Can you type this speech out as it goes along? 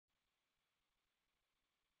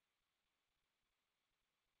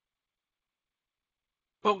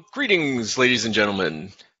Well, greetings, ladies and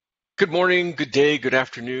gentlemen. Good morning, good day, good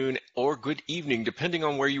afternoon, or good evening, depending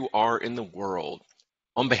on where you are in the world.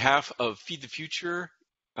 On behalf of Feed the Future,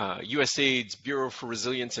 USAID's Bureau for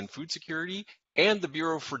Resilience and Food Security, and the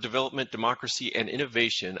Bureau for Development, Democracy, and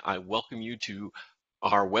Innovation, I welcome you to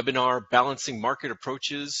our webinar, Balancing Market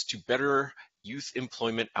Approaches to Better Youth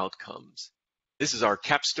Employment Outcomes. This is our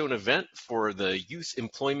capstone event for the Youth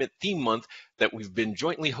Employment Theme Month that we've been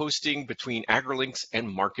jointly hosting between AgriLinks and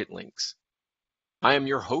MarketLinks. I am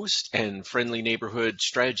your host and friendly neighborhood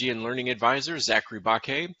strategy and learning advisor, Zachary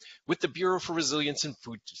Baquet, with the Bureau for Resilience and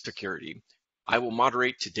Food Security. I will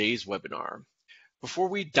moderate today's webinar. Before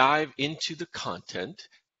we dive into the content,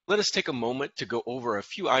 let us take a moment to go over a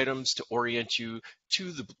few items to orient you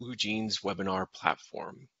to the Blue Jeans webinar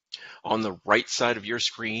platform. On the right side of your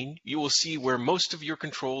screen, you will see where most of your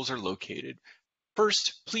controls are located.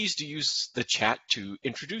 First, please do use the chat to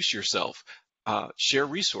introduce yourself, share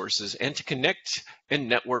resources, and to connect and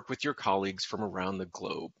network with your colleagues from around the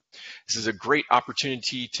globe. This is a great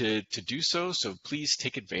opportunity to do so, so please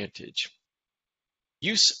take advantage.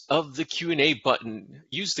 Use the Q&A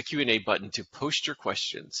button to post your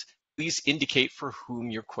questions. Please indicate for whom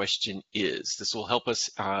your question is. This will help us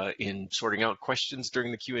in sorting out questions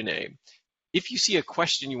during the Q&A. If you see a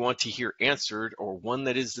question you want to hear answered or one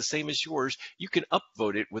that is the same as yours, you can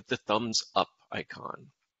upvote it with the thumbs up icon.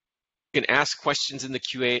 You can ask questions in the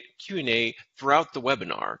Q&A throughout the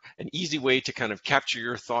webinar, an easy way to kind of capture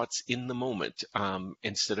your thoughts in the moment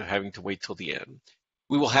instead of having to wait till the end.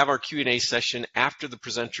 We will have our Q&A session after the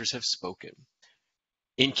presenters have spoken.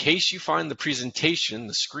 In case you find the presentation,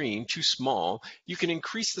 the screen, too small, you can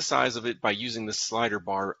increase the size of it by using the slider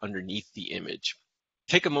bar underneath the image.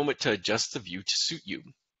 Take a moment to adjust the view to suit you.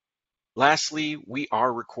 Lastly, we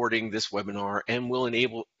are recording this webinar and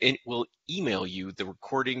will email you the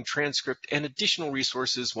recording, transcript, and additional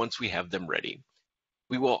resources once we have them ready.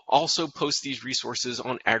 We will also post these resources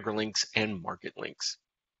on AgriLinks and MarketLinks.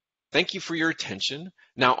 Thank you for your attention.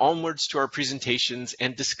 Now onwards to our presentations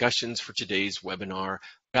and discussions for today's webinar,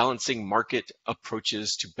 Balancing Market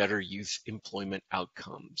Approaches to Better Youth Employment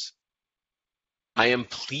Outcomes. I am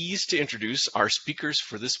pleased to introduce our speakers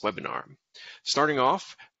for this webinar. Starting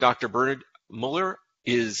off, Dr. Bernard Muller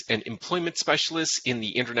is an employment specialist in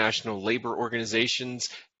the International Labor Organization's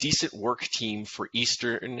Decent Work Team for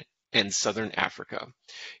Eastern and Southern Africa.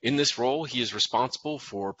 In this role, he is responsible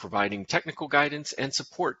for providing technical guidance and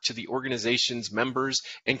support to the organization's members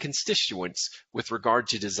and constituents with regard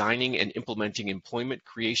to designing and implementing employment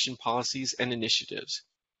creation policies and initiatives.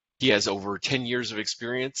 He has over 10 years of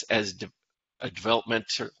experience as a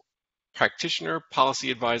developmental practitioner, policy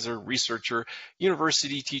advisor, researcher,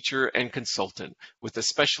 university teacher, and consultant with a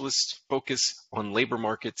specialist focus on labor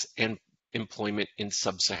markets and employment in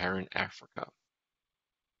sub-Saharan Africa.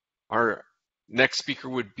 Our next speaker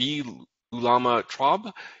would be Ulama Traub,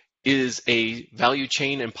 is a value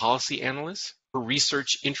chain and policy analyst. Her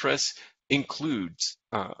research interests includes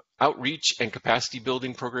outreach and capacity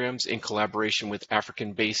building programs in collaboration with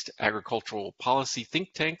African-based agricultural policy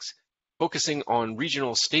think tanks, focusing on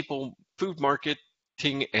regional staple food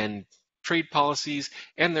marketing and trade policies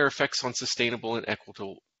and their effects on sustainable and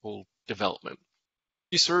equitable development.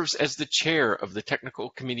 She serves as the chair of the Technical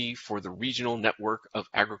Committee for the Regional Network of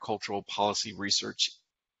Agricultural Policy Research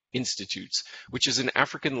Institutes, which is an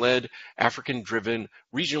African-led, African-driven,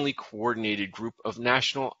 regionally coordinated group of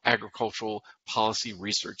national agricultural policy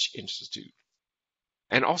research institute.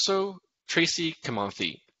 And also, Tracy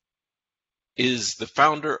Kamanthi is the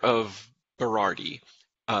founder of Berardi.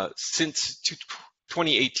 Since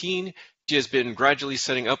 2018, she has been gradually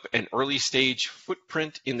setting up an early stage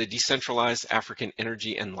footprint in the decentralized African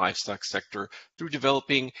energy and livestock sector through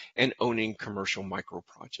developing and owning commercial micro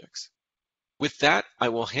projects. With that, I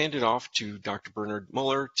will hand it off to Dr. Bernard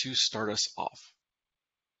Muller to start us off.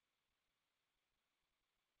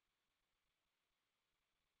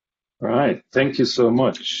 All right, thank you so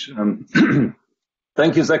much.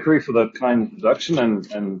 Thank you, Zachary, for that kind introduction,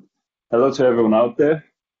 and hello to everyone out there.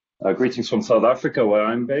 Greetings from South Africa, where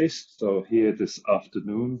I'm based. So here this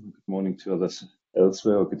afternoon, good morning to others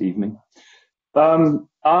elsewhere, or good evening.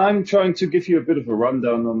 I'm trying to give you a bit of a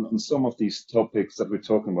rundown on some of these topics that we're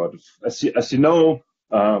talking about. As you know,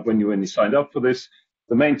 when you signed up for this,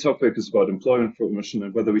 the main topic is about employment promotion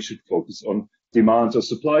and whether we should focus on demand or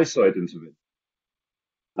supply side intervention.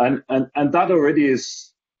 And that already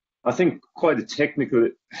is, I think, quite a technical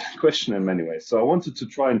question in many ways. So I wanted to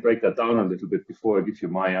try and break that down a little bit before I give you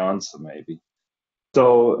my answer, maybe.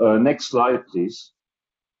 So next slide, please.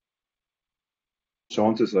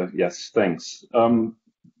 Yes, thanks.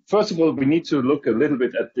 first of all, we need to look a little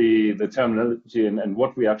bit at the terminology and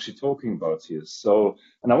what we're actually talking about here. So,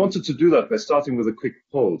 and I wanted to do that by starting with a quick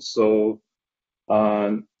poll. So,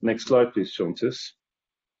 next slide, please, Shontis.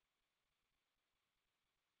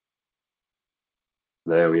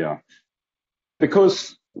 There we are.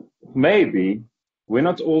 Because maybe we're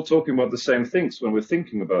not all talking about the same things when we're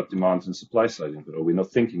thinking about demand and supply side input, or we're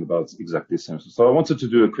not thinking about exactly the same. So I wanted to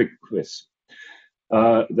do a quick quiz.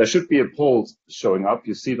 There should be a poll showing up.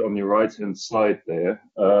 You see it on your right-hand side there.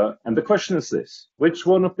 And the question is this: which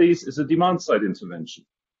one of these is a demand-side intervention?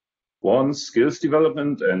 1, skills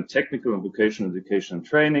development and technical and vocational education and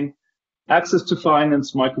training. Access to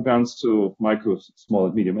finance, microgrants to micro, small,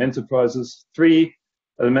 and medium enterprises. 3,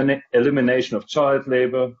 elimination of child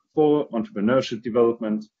labor. 4, entrepreneurship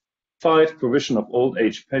development. 5, provision of old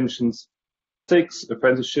age pensions. 6,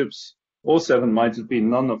 apprenticeships. Or 7, might it be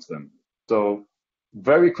none of them? So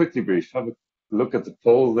very quickly brief, have a look at the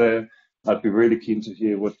poll there. I'd be really keen to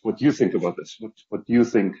hear what you think about this, what you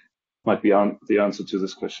think might be the answer to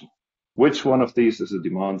this question. Which one of these is a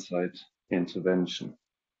demand-side intervention?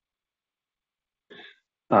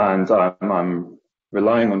 And I'm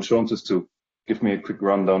relying on Shontis to give me a quick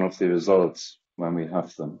rundown of the results when we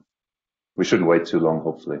have them. We shouldn't wait too long,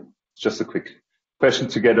 hopefully. It's just a quick question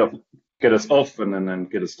to get us off and then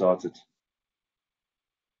get us started.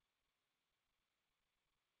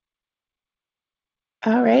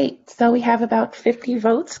 All right, so we have about 50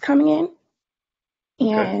 votes coming in,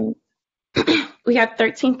 and we have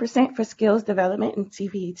 13% for skills development and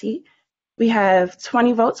TVET. We have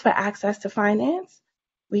 20 votes for access to finance.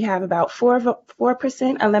 We have about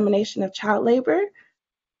 4% elimination of child labor,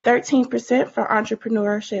 13% for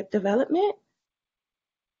entrepreneurship development,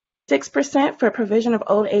 6% for provision of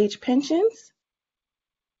old age pensions,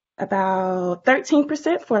 about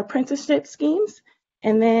 13% for apprenticeship schemes,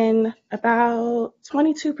 and then about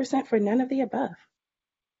 22% for none of the above.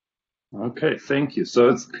 Okay, thank you. So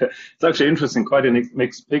it's actually interesting, quite a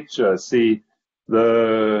mixed picture. I see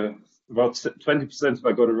about 20%, if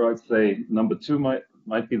I got it right, say number 2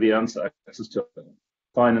 might be the answer, access to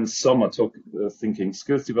finance. Some are thinking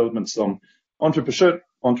skills development, some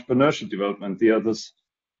entrepreneurship development, the others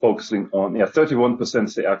focusing on, 31%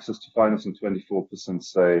 say access to finance and 24%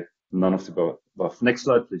 say none of the above. Next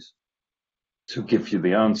slide, please, to give you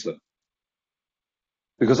the answer.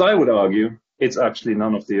 Because I would argue it's actually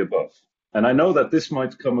none of the above. And I know that this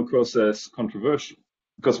might come across as controversial,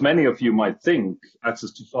 because many of you might think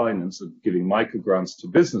access to finance and giving microgrants to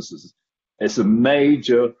businesses is a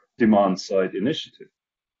major demand-side initiative.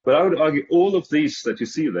 But I would argue all of these that you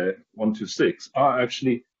see there, 1 to 6, are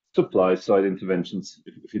actually supply-side interventions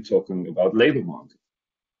if you're talking about labor market.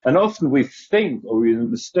 And often we think, or we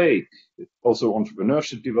mistake, also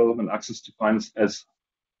entrepreneurship development, access to finance as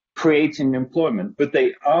creating employment, but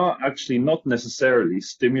they are actually not necessarily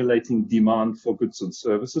stimulating demand for goods and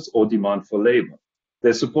services or demand for labor.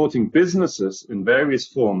 They're supporting businesses in various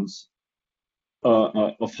forms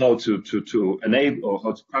of how to enable or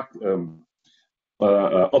how to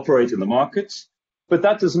operate in the markets, but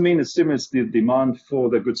that doesn't mean it stimulates the demand for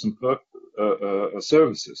their goods and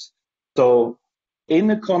services. So in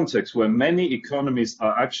a context where many economies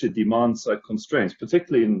are actually demand-side constraints,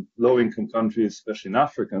 particularly in low-income countries, especially in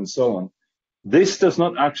Africa and so on, this does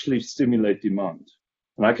not actually stimulate demand.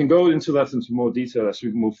 And I can go into that into more detail as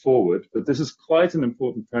we move forward, but this is quite an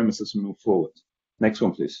important premise as we move forward. Next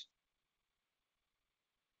one, please.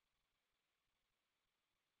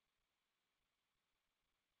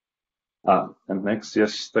 And next,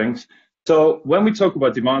 yes, thanks. So when we talk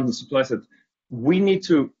about demand and supply side, we need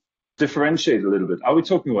to differentiate a little bit. Are we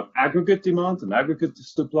talking about aggregate demand and aggregate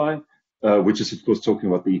supply, which is of course talking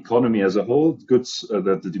about the economy as a whole, goods,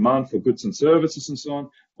 the demand for goods and services and so on,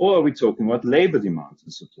 or are we talking about labor demand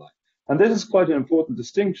and supply? And this is quite an important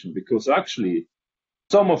distinction, because actually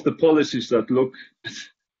some of the policies that look at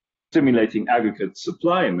stimulating aggregate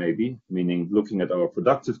supply, maybe, meaning looking at our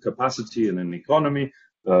productive capacity in an economy,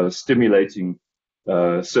 stimulating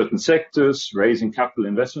certain sectors, raising capital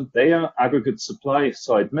investment, they are aggregate supply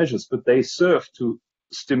side measures, but they serve to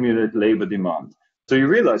stimulate labor demand. So you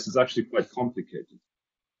realize it's actually quite complicated.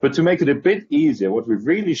 But to make it a bit easier, what we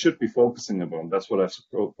really should be focusing upon, that's what I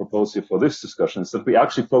propose here for this discussion, is that we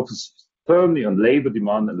actually focus firmly on labor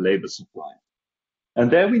demand and labor supply.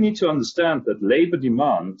 And there we need to understand that labor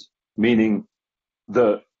demand, meaning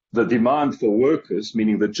the demand for workers,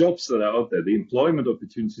 meaning the jobs that are out there, the employment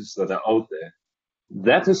opportunities that are out there,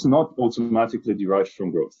 that is not automatically derived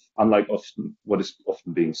from growth, unlike what is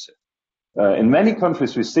often being said. In many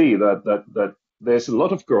countries, we see that there's a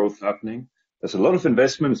lot of growth happening, There's a lot of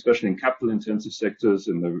investment, especially in capital-intensive sectors,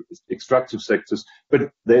 in the extractive sectors,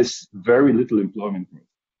 but there's very little employment growth.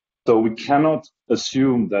 So we cannot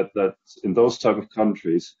assume that in those type of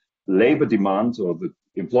countries, labor demand or the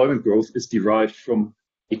employment growth is derived from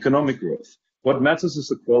economic growth. What matters is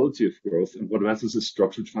the quality of growth, and what matters is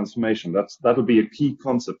structural transformation. That'll be a key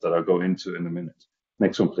concept that I'll go into in a minute.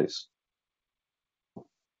 Next one, please.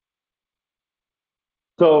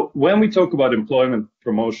 So when we talk about employment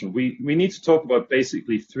promotion, we need to talk about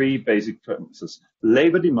basically three basic premises: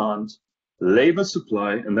 labor demand, labor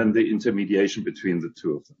supply, and then the intermediation between the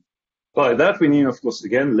two of them. By that, we mean, of course,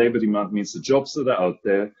 again, labor demand means the jobs that are out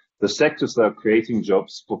there, the sectors that are creating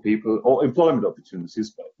jobs for people, or employment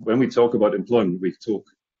opportunities. But when we talk about employment, we talk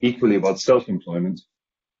equally about self-employment.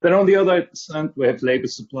 Then on the other hand, we have labor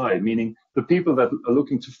supply, meaning the people that are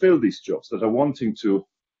looking to fill these jobs, that are wanting to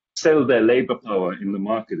sell their labor power in the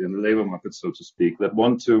market, in the labor market, so to speak, that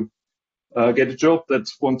want to get a job, that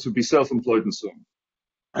want to be self-employed and so on.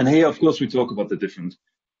 And here, of course, we talk about the different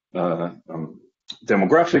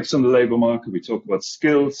demographics in the labor market. We talk about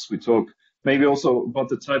skills. We talk maybe also about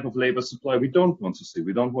the type of labor supply we don't want to see.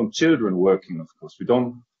 We don't want children working, of course. We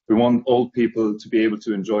want old people to be able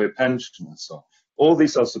to enjoy a pension and so on. All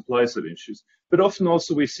these are supply side issues. But often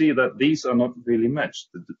also we see that these are not really matched,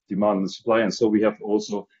 the demand and the supply. And so we have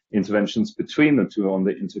also interventions between the two on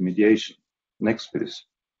the intermediation. Next, please.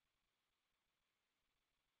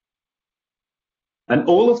 And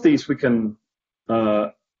all of these we can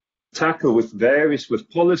tackle with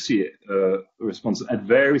policy responses at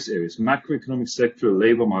various areas: macroeconomic, sectoral,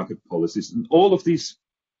 labor market policies. And all of these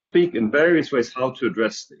speak in various ways how to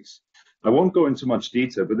address these. I won't go into much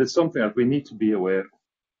detail, but it's something that we need to be aware of.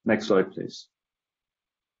 Next slide, please.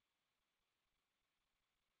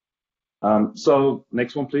 So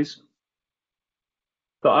next one, please.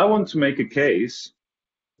 So I want to make a case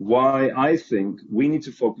why I think we need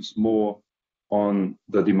to focus more on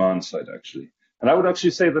the demand side, actually. And I would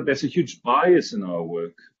actually say that there's a huge bias in our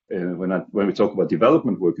work, when we talk about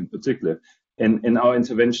development work in particular, in our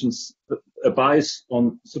interventions, a bias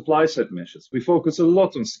on supply side measures. We focus a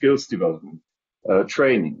lot on skills development,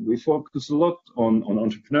 training. We focus a lot on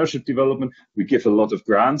entrepreneurship development. We give a lot of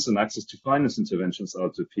grants and access to finance interventions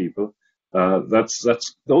out to people.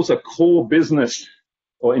 Those are core business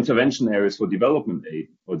or intervention areas for development aid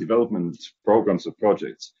or development programs or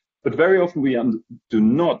projects. But very often we do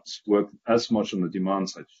not work as much on the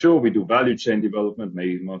demand side. Sure, we do value chain development,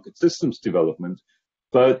 maybe market systems development,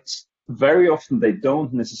 but very often they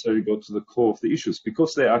don't necessarily go to the core of the issues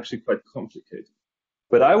because they're actually quite complicated.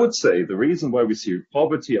 But I would say the reason why we see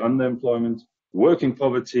poverty, underemployment, working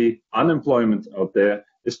poverty, unemployment out there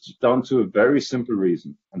is down to a very simple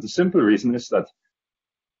reason. And the simple reason is that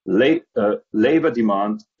labor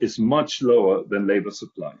demand is much lower than labor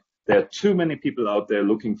supply. There are too many people out there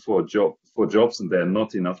looking for jobs, and there are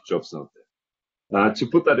not enough jobs out there. To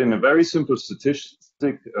put that in a very simple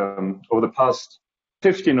statistic, over the past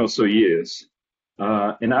 15 or so years,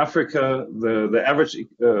 in Africa, the average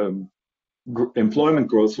employment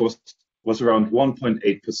growth was around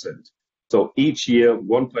 1.8%. So each year,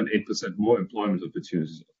 1.8% more employment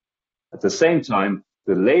opportunities. At the same time,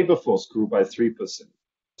 the labor force grew by 3%.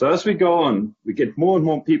 So as we go on, we get more and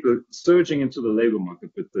more people surging into the labor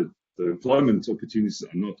market, but the employment opportunities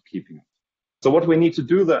are not keeping up. So what we need to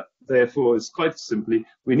do therefore, is quite simply,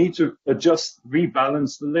 we need to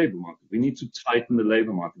rebalance the labor market. We need to tighten the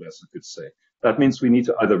labor market, as I could say. That means we need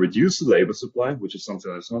to either reduce the labor supply, which is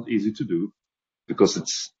something that's not easy to do because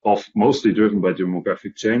it's mostly driven by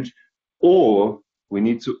demographic change, or we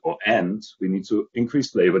need to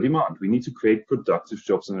increase labor demand. We need to create productive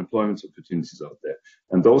jobs and employment opportunities out there.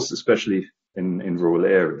 And those especially in rural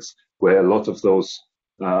areas where a lot of those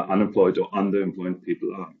unemployed or underemployed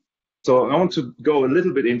people are. So I want to go a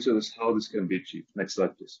little bit into this, how this can be achieved. Next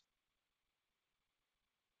slide, please.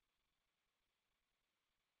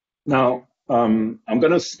 Now, I'm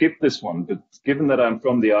going to skip this one, but given that I'm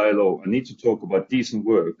from the ILO, I need to talk about decent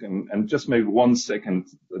work and just maybe 1 second,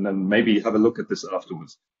 and then maybe have a look at this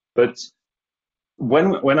afterwards. But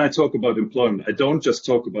when I talk about employment, I don't just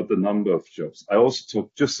talk about the number of jobs. I also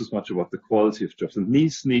talk just as much about the quality of jobs, and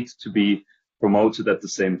these need to be promoted at the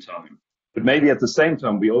same time. But maybe at the same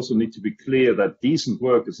time, we also need to be clear that decent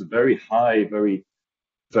work is a very high, very,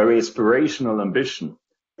 very aspirational ambition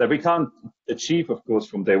that we can't achieve, of course,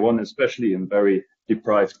 from day one, especially in very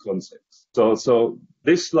deprived contexts. So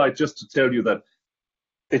this slide, just to tell you that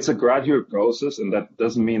it's a gradual process, and that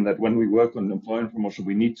doesn't mean that when we work on employment promotion,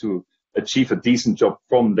 we need to achieve a decent job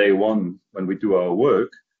from day one when we do our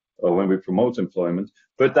work or when we promote employment,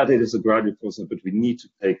 but that it is a gradual process, but we need to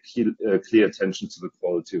pay clear attention to the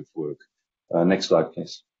quality of work. Next slide,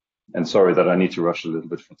 please. And sorry that I need to rush a little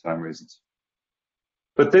bit for time reasons.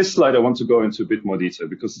 But this slide, I want to go into a bit more detail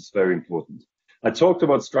because it's very important. I talked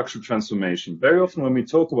about structural transformation. Very often when we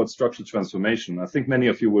talk about structural transformation, I think many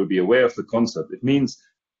of you will be aware of the concept. It means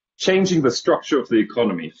changing the structure of the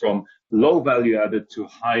economy from low value added to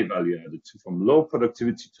high value added, from low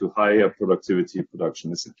productivity to higher productivity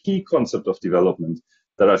production. It's a key concept of development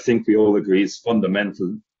that I think we all agree is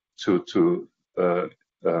fundamental to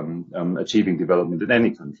achieving development in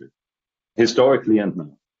any country, historically and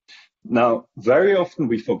now. Now, very often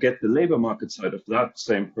we forget the labor market side of that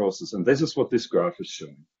same process, and this is what this graph is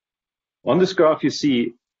showing. On this graph, you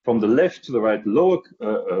see from the left to the right,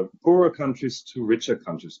 poorer countries to richer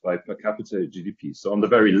countries by per capita GDP. So on the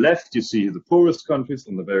very left, you see the poorest countries,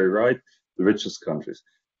 on the very right, the richest countries.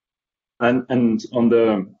 And on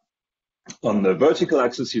the vertical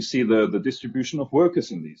axis, you see the distribution of workers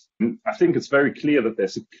in these. And I think it's very clear that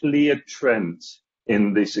there's a clear trend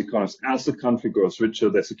in these economies. As the country grows richer,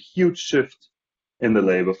 there's a huge shift in the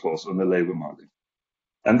labor force, on the labor market.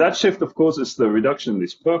 And that shift, of course, is the reduction in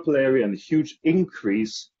this purple area and a huge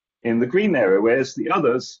increase in the green area, whereas the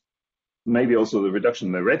others, maybe also the reduction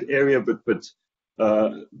in the red area, but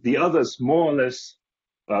the others more or less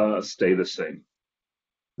stay the same.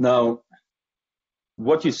 Now,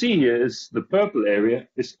 what you see here is the purple area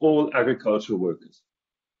is all agricultural workers.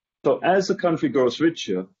 So as the country grows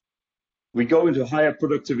richer, we go into higher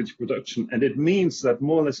productivity production, and it means that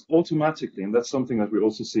more or less automatically, and that's something that we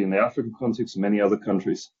also see in the African context, many other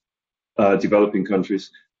countries, developing countries,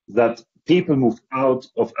 that people move out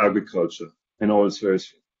of agriculture in all its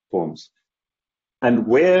various forms. And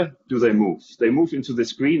where do they move? They move into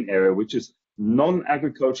this green area, which is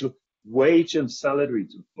non-agricultural wage and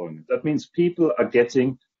salaried employment. That means people are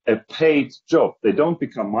getting a paid job. They don't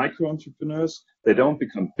become micro-entrepreneurs. They don't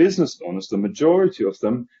become business owners. The majority of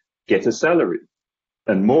them get a salary,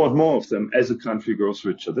 and more of them as the country grows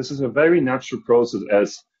richer. This is a very natural process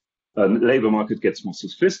as a labor market gets more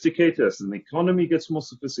sophisticated, as an economy gets more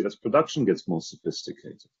sophisticated, as production gets more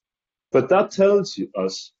sophisticated. But that tells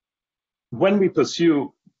us when we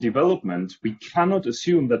pursue development, we cannot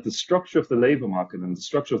assume that the structure of the labor market and the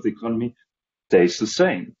structure of the economy stays the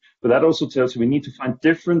same. But that also tells you we need to find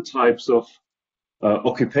different types of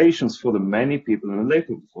occupations for the many people in the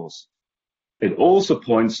labor force. It also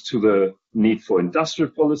points to the need for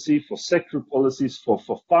industrial policy, for sectoral policies, for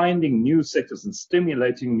finding new sectors and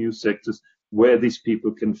stimulating new sectors where these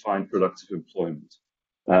people can find productive employment.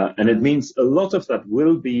 And it means a lot of that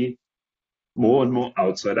will be more and more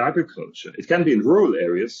outside agriculture. It can be in rural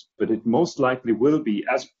areas, but it most likely will be,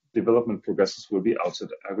 as development progresses, will be outside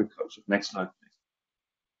agriculture. Next slide, please.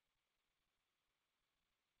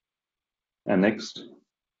 And next.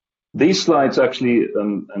 These slides actually,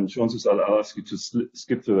 and Francis, I'll ask you to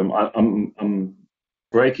skip through them. I'm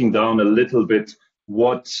breaking down a little bit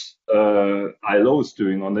what ILO is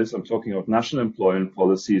doing on this. I'm talking about national employment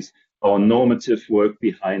policies, our normative work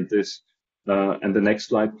behind this. And the next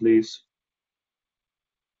slide, please.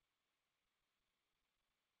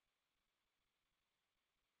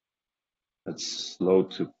 It's slow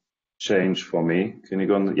to change for me. Can you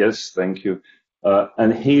go on? Yes, thank you.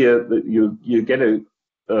 And here you get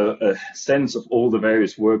a sense of all the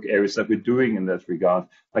various work areas that we're doing in that regard.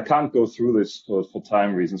 I can't go through this for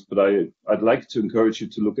time reasons, but I'd like to encourage you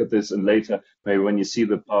to look at this, and later, maybe when you see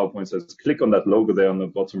the PowerPoint, just click on that logo there on the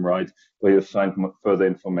bottom right, where you'll find further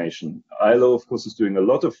information. ILO, of course, is doing a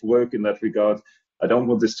lot of work in that regard. I don't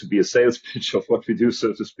want this to be a sales pitch of what we do,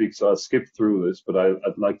 so to speak, so I'll skip through this, but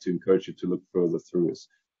I'd like to encourage you to look further through this.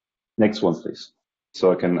 Next one, please,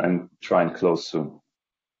 so I can try and close soon.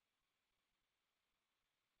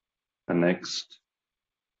 And next.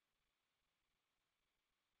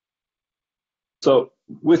 So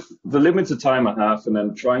with the limited time I have, and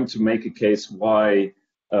I'm trying to make a case why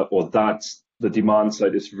or that the demand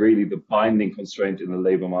side is really the binding constraint in the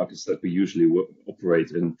labor markets that we usually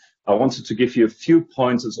operate in, I wanted to give you a few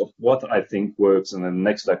pointers of what I think works, and then the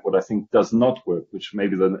next slide, what I think does not work, which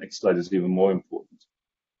maybe the next slide is even more important.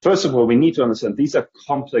 First of all, we need to understand these are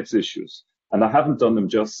complex issues, and I haven't done them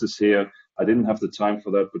justice here. I didn't have the time for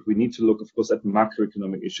that, but we need to look, of course, at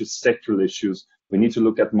macroeconomic issues, sectoral issues. We need to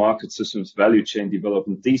look at market systems, value chain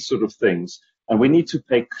development, these sort of things. And we need to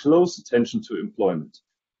pay close attention to employment.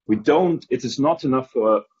 It is not enough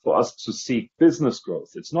for us to seek business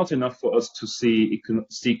growth. It's not enough for us to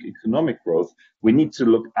seek economic growth. We need to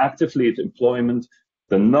look actively at employment,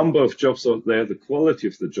 the number of jobs out there, the quality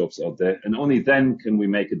of the jobs out there, and only then can we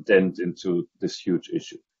make a dent into this huge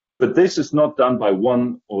issue. But this is not done by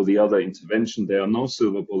one or the other intervention. There are no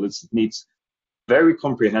silver bullets. It needs very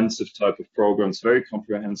comprehensive type of programs, very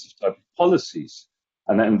comprehensive type of policies.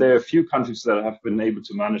 And there are a few countries that have been able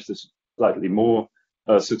to manage this slightly more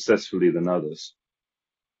successfully than others.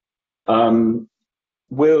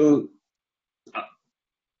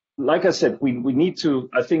 Like I said, we need to,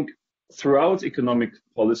 I think, throughout economic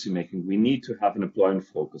policymaking, we need to have an employment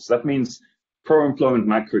focus. That means pro-employment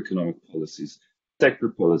macroeconomic policies, sector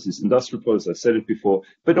policies, industrial policies, I said it before,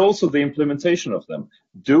 but also the implementation of them.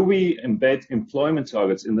 Do we embed employment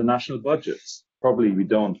targets in the national budgets? Probably we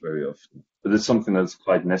don't very often, but it's something that's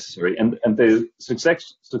quite necessary. And the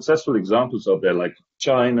successful examples out there, like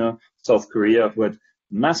China, South Korea, who had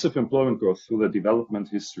massive employment growth through their development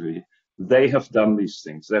history, they have done these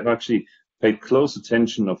things. They've actually paid close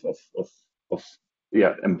attention of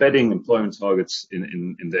embedding employment targets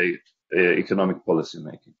in their economic policy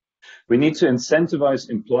making. We need to incentivize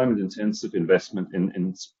employment-intensive investment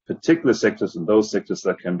in particular sectors and those sectors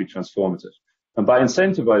that can be transformative. And by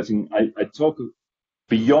incentivizing, I talk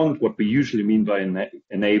beyond what we usually mean by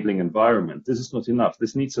enabling environment. This is not enough.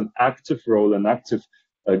 This needs an active role, an active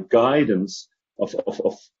guidance of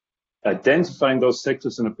identifying those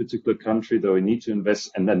sectors in a particular country that we need to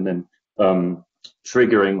invest, and then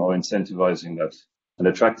triggering or incentivizing that and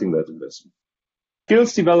attracting that investment.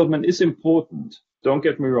 Skills development is important. Don't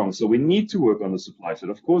get me wrong. So we need to work on the supply side.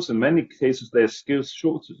 Of course, in many cases, there are skills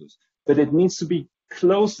shortages, but it needs to be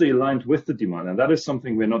closely aligned with the demand. And that is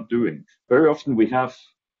something we're not doing. Very often we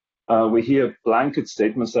hear blanket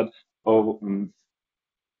statements that, can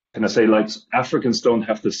I say, like, Africans don't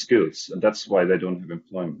have the skills, and that's why they don't have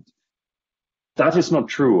employment. That is not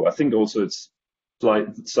true. I think also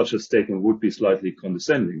such a statement would be slightly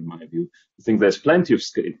condescending in my view. I think there's plenty of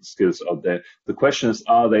skills out there. The question is,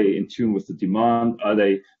 are they in tune with the demand? Are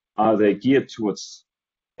they geared towards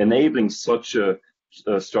enabling such a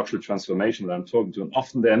structural transformation that I'm talking to? And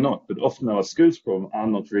often they're not, but often our skills problem are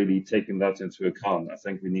not really taking that into account. I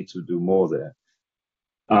think we need to do more there.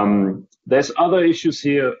 There's other issues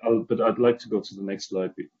here, but I'd like to go to the next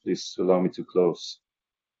slide. Please allow me to close,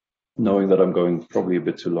 knowing that I'm going probably a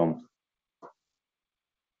bit too long.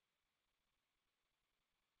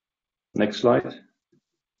 Next slide.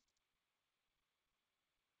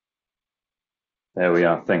 There we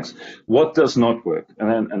are. Thanks. What does not work?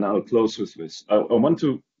 And I'll close with this. I want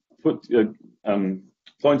to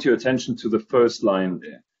point your attention to the first line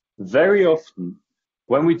there. Very often,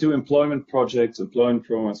 when we do employment projects, employment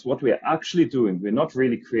programs, what we're actually doing, we're not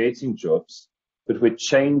really creating jobs, but we're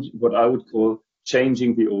what I would call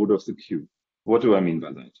changing the order of the queue. What do I mean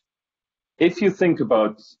by that? If you think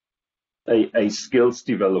about a skills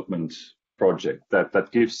development project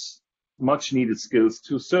that gives much needed skills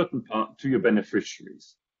to a certain part, to your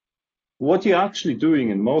beneficiaries, what you're actually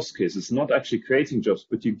doing in most cases is not actually creating jobs,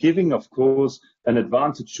 but you're giving, of course, an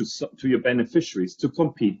advantage to your beneficiaries to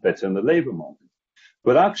compete better in the labor market.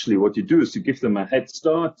 But actually what you do is you give them a head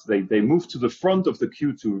start. They move to the front of the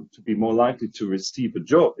queue to be more likely to receive a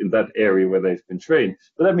job in that area where they've been trained.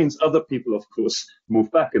 But that means other people, of course,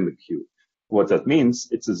 move back in the queue. What that means,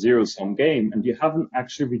 it's a zero-sum game, and you haven't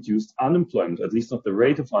actually reduced unemployment, at least not the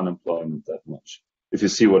rate of unemployment that much, if you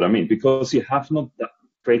see what I mean, because you have not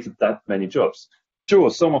created that many jobs.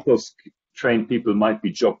 Sure, some of those trained people might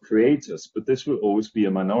be job creators, but this will always be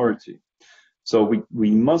a minority. So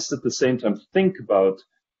we must at the same time think about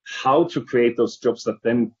how to create those jobs that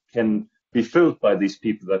then can be filled by these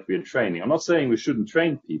people that we are training. I'm not saying we shouldn't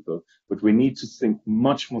train people, but we need to think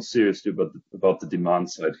much more seriously about the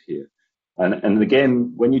demand side here. And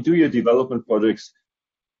again, when you do your development projects,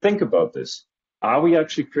 think about this. Are we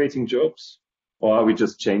actually creating jobs, or are we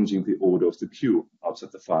just changing the order of the queue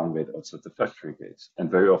outside the farm gate, outside the factory gates? And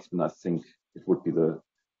very often I think it would be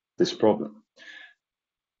this problem.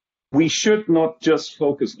 We should not just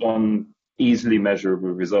focus on easily measurable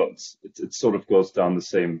results. It sort of goes down the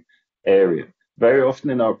same area. Very often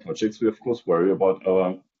in our projects, we of course worry about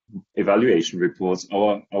our evaluation reports,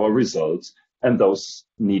 our results, and those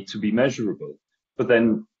need to be measurable. But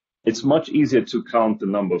then it's much easier to count the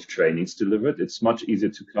number of trainings delivered. It's much easier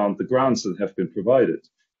to count the grants that have been provided.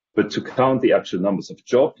 But to count the actual numbers of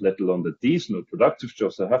jobs, let alone the decent or productive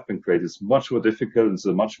jobs that have been created, is much more difficult. It's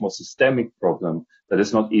a much more systemic problem that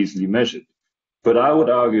is not easily measured. But I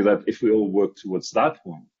would argue that if we all work towards that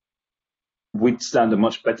one, we'd stand a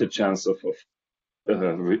much better chance of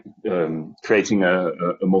creating a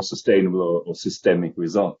more sustainable or systemic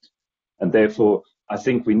result. And therefore, I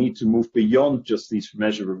think we need to move beyond just these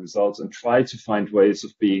measurable results and try to find ways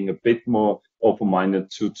of being a bit more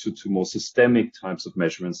open-minded to more systemic types of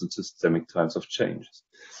measurements and systemic types of changes.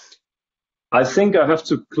 I think I have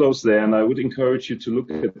to close there, and I would encourage you to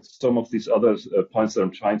look at some of these other points that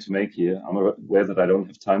I'm trying to make here. I'm aware that I don't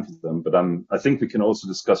have time for them, but I think we can also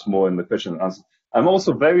discuss more in the question and answer. I'm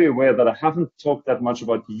also very aware that I haven't talked that much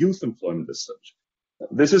about youth employment as such.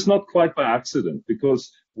 This is not quite by accident,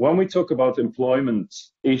 because when we talk about employment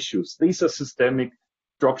issues, these are systemic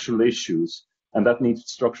structural issues, and that needs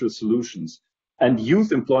structural solutions. And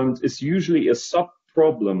youth employment is usually a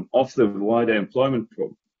sub-problem of the wider employment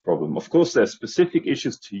problem. Of course, there are specific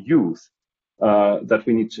issues to youth that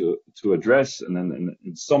we need to address, and then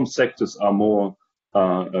and some sectors are more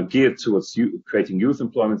geared towards creating youth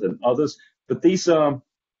employment than others. But these are,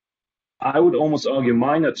 I would almost argue,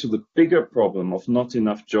 minor to the bigger problem of not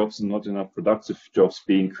enough jobs and not enough productive jobs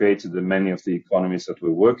being created in many of the economies that we're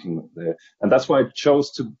working with there. And that's why I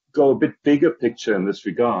chose to go a bit bigger picture in this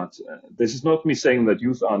regard. This is not me saying that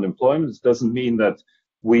youth aren't employment. It doesn't mean that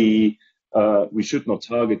we should not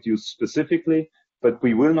target youth specifically, but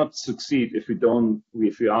we will not succeed if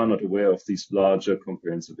we are not aware of these larger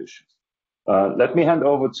comprehensive issues. Let me hand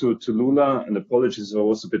over to Lula, and apologies, I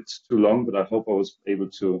was a bit too long, but I hope I was able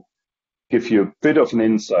to give you a bit of an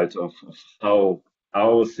insight of how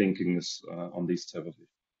our thinking is on these type of issues.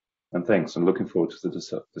 And thanks, I'm looking forward to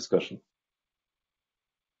the discussion.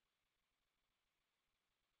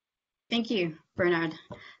 Thank you, Bernard.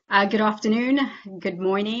 Good afternoon, good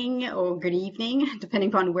morning, or good evening, depending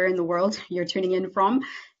upon where in the world you're tuning in from.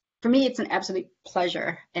 For me, it's an absolute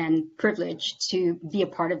pleasure and privilege to be a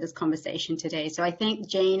part of this conversation today. So I thank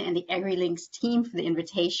Jane and the AgriLinks team for the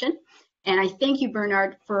invitation. And I thank you,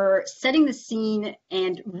 Bernard, for setting the scene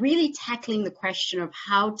and really tackling the question of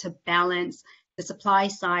how to balance the supply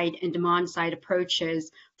side and demand side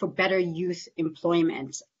approaches for better youth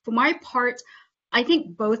employment. For my part, I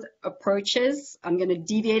think both approaches, I'm going to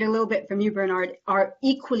deviate a little bit from you, Bernard, are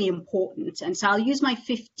equally important. And so I'll use my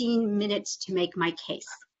 15 minutes to make my case.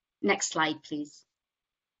 Next slide, please.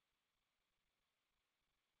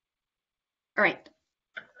 All right.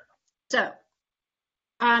 So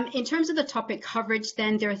in terms of the topic coverage,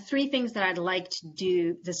 then there are three things that I'd like to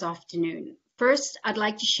do this afternoon. First, I'd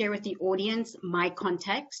like to share with the audience my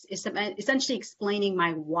context, essentially explaining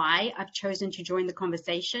my why I've chosen to join the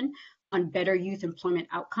conversation on better youth employment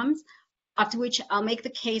outcomes, after which I'll make the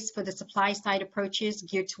case for the supply side approaches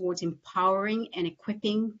geared towards empowering and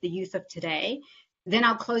equipping the youth of today. Then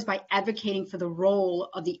I'll close by advocating for the role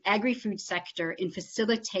of the agri-food sector in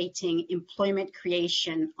facilitating employment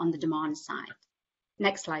creation on the demand side.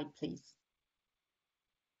 Next slide, please.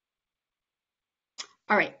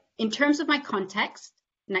 All right, in terms of my context,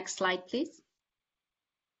 next slide, please.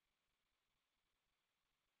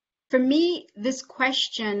 For me, this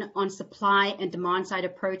question on supply and demand side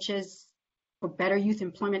approaches for better youth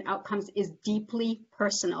employment outcomes is deeply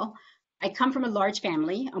personal. I come from a large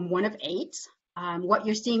family. I'm one of 8. What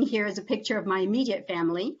you're seeing here is a picture of my immediate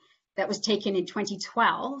family that was taken in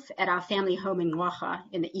 2012 at our family home in Waha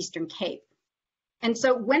in the Eastern Cape. And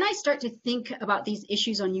so when I start to think about these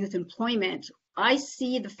issues on youth employment, I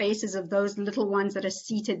see the faces of those little ones that are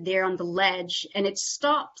seated there on the ledge, and it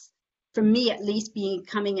stops, for me at least,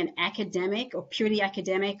 becoming an academic or purely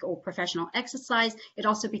academic or professional exercise. It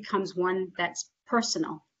also becomes one that's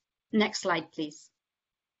personal. Next slide, please.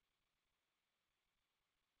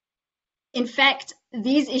 In fact,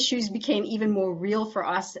 these issues became even more real for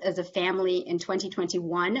us as a family in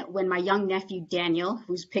 2021 when my young nephew Daniel,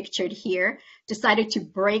 who's pictured here, decided to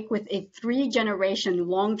break with a 3-generation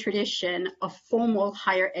long tradition of formal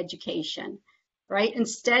higher education. Right?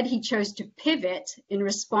 Instead, he chose to pivot in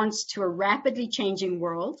response to a rapidly changing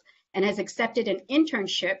world and has accepted an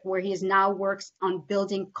internship where he now works on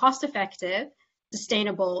building cost-effective,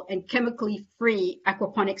 sustainable, and chemically free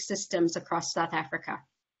aquaponic systems across South Africa.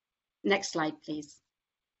 Next slide, please.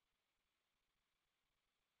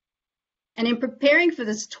 And in preparing for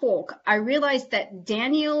this talk, I realized that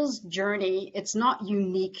Daniel's journey, it's not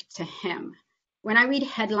unique to him. When I read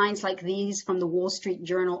headlines like these from the Wall Street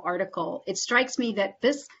Journal article, it strikes me that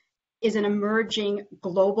this is an emerging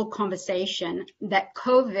global conversation that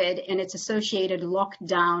COVID and its associated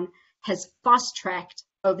lockdown has fast-tracked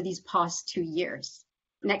over these past 2 years.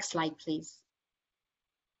 Next slide, please.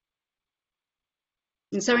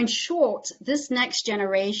 And so in short, this next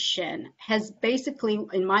generation has basically,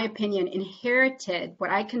 in my opinion, inherited what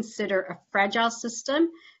I consider a fragile system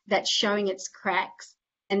that's showing its cracks,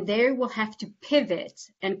 and they will have to pivot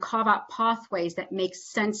and carve out pathways that make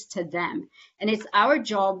sense to them. And it's our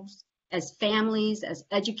jobs as families, as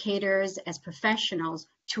educators, as professionals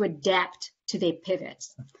to adapt to their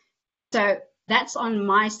pivots. So that's on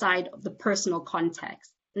my side of the personal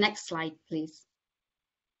context. Next slide, please.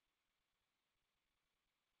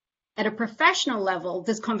 At a professional level,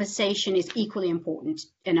 this conversation is equally important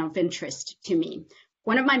and of interest to me.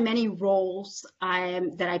 One of my many roles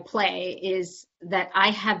that I play is that I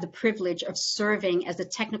have the privilege of serving as a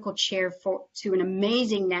technical chair to an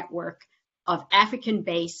amazing network of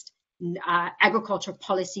African-based agricultural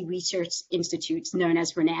policy research institutes known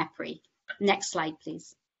as RENAPRI. Next slide,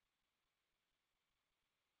 please.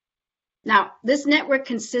 Now, this network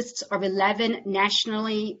consists of 11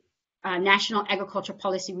 national agricultural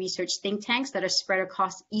policy research think tanks that are spread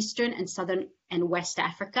across Eastern and Southern and West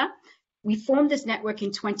Africa. We formed this network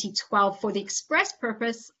in 2012 for the express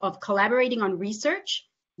purpose of collaborating on research,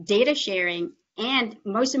 data sharing, and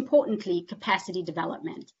most importantly, capacity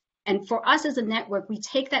development. And for us as a network, we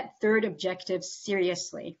take that third objective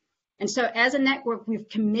seriously. And so as a network, we've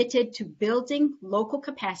committed to building local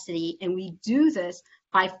capacity, and we do this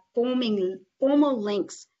by forming formal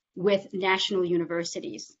links with national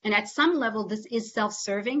universities. And at some level, this is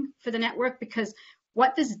self-serving for the network, because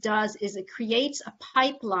what this does is it creates a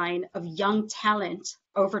pipeline of young talent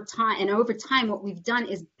over time. And over time, what we've done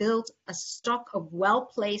is build a stock of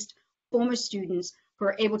well-placed former students who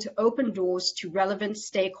are able to open doors to relevant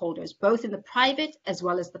stakeholders, both in the private as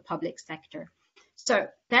well as the public sector. So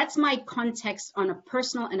that's my context on a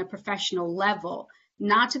personal and a professional level.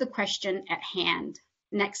 Now to the question at hand.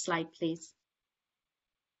 Next slide, please.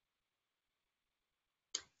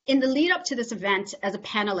 In the lead up to this event, as a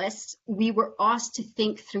panelist, we were asked to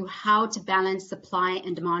think through how to balance supply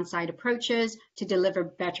and demand side approaches to deliver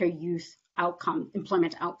better youth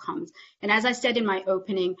employment outcomes. And as I said in my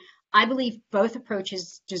opening, I believe both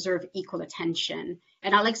approaches deserve equal attention.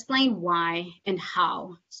 And I'll explain why and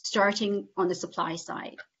how, starting on the supply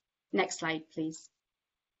side. Next slide, please.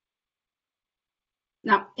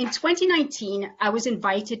 Now, in 2019, I was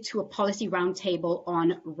invited to a policy roundtable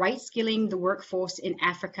on right-skilling the workforce in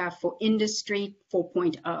Africa for Industry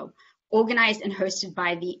 4.0, organized and hosted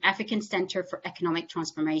by the African Center for Economic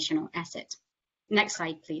Transformational Asset. Next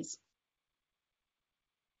slide, please.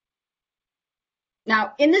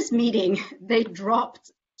 Now, in this meeting, they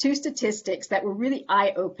dropped two statistics that were really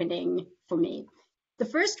eye-opening for me. The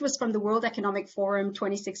first was from the World Economic Forum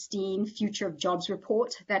 2016 Future of Jobs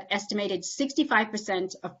report that estimated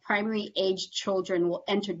 65% of primary age children will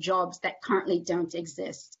enter jobs that currently don't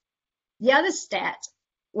exist. The other stat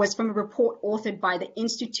was from a report authored by the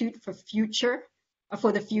Institute for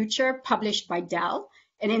the Future, published by Dell.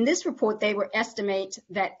 And in this report, they estimate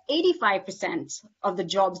that 85% of the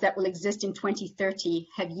jobs that will exist in 2030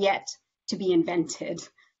 have yet to be invented.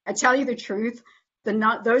 I tell you the truth,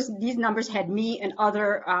 these numbers had me and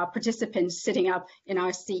other participants sitting up in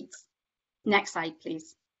our seats. Next slide,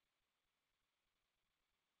 please.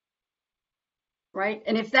 Right,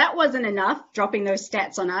 and if that wasn't enough, dropping those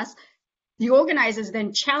stats on us, the organizers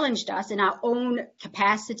then challenged us in our own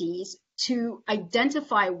capacities to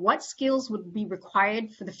identify what skills would be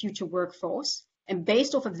required for the future workforce, and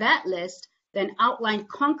based off of that list, then outline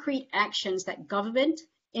concrete actions that government,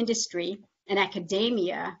 industry, and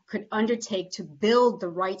academia could undertake to build the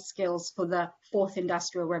right skills for the fourth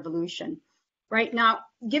industrial revolution. Right now,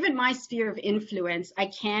 given my sphere of influence, I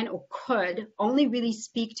can or could only really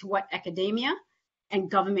speak to what academia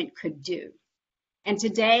and government could do. And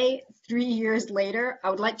today, 3 years later, I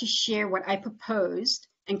would like to share what I proposed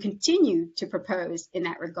and continue to propose in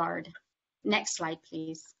that regard. Next slide,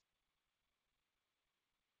 please.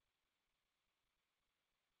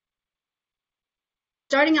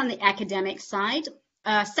 Starting on the academic side,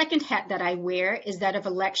 a second hat that I wear is that of a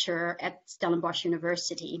lecturer at Stellenbosch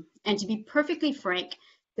University. And to be perfectly frank,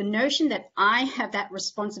 the notion that I have that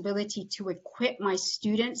responsibility to equip my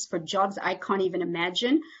students for jobs I can't even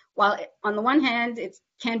imagine, while on the one hand, it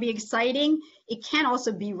can be exciting, it can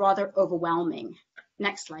also be rather overwhelming.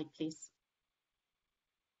 Next slide, please.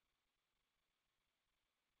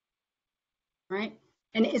 Right.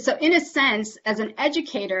 And so in a sense, as an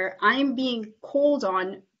educator, I'm being called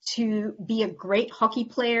on to be a great hockey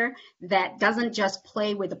player that doesn't just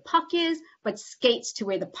play where the puck is, but skates to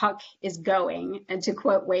where the puck is going, and to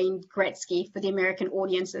quote Wayne Gretzky for the American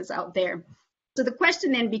audiences out there. So the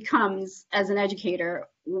question then becomes, as an educator,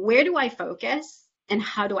 where do I focus and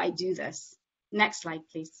how do I do this? Next slide,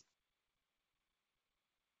 please.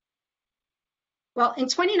 Well, in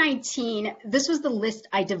 2019, this was the list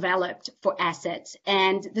I developed for assets,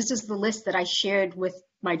 and this is the list that I shared with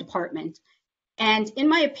my department. And in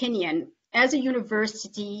my opinion, as a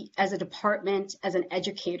university, as a department, as an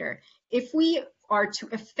educator, if we are to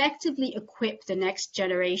effectively equip the next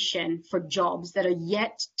generation for jobs that are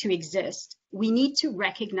yet to exist, we need to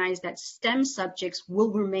recognize that STEM subjects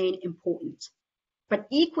will remain important. But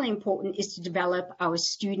equally important is to develop our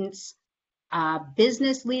students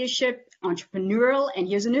business leadership, entrepreneurial, and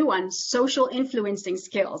here's a new one, social influencing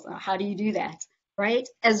skills. How do you do that, right?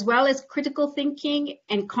 As well as critical thinking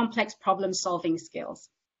and complex problem solving skills.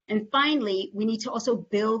 And finally, we need to also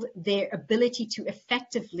build their ability to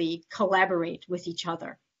effectively collaborate with each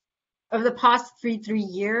other. Over the past three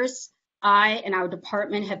years, I and our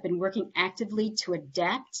department have been working actively to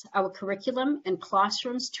adapt our curriculum and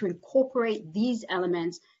classrooms to incorporate these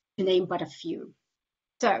elements, to name but a few.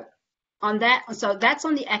 So that's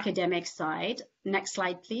on the academic side. Next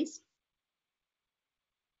slide, please.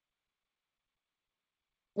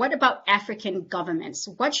 What about African governments?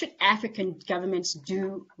 What should African governments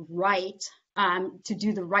do right to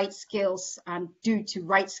do the right skills, to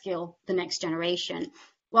right skill the next generation?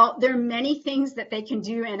 Well, there are many things that they can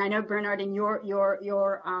do, and I know Bernard, in your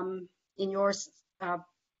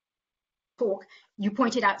talk, you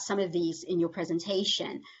pointed out some of these in your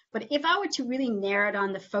presentation. But if I were to really narrow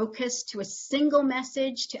down the focus to a single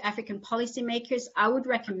message to African policymakers, I would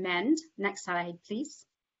recommend, next slide, please,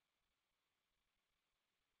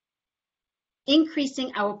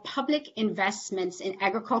 increasing our public investments in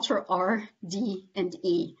agriculture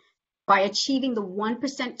R&D by achieving the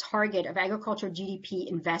 1% target of agricultural GDP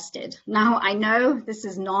invested. Now, I know this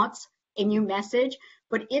is not a new message,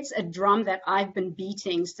 but it's a drum that I've been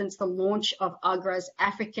beating since the launch of AGRA's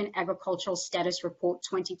African Agricultural Status Report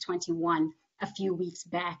 2021 a few weeks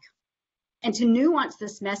back. And to nuance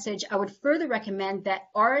this message, I would further recommend that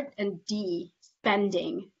R&D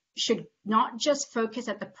spending should not just focus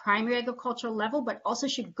at the primary agricultural level, but also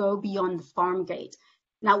should go beyond the farm gate.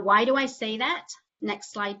 Now, why do I say that?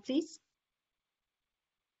 Next slide, please.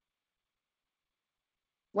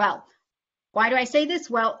 Well, why do I say this?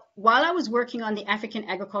 Well, while I was working on the African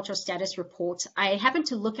Agricultural Status Report, I happened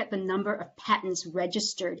to look at the number of patents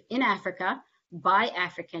registered in Africa by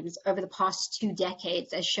Africans over the past 2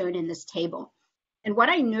 decades, as shown in this table. And what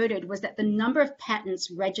I noted was that the number of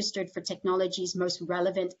patents registered for technologies most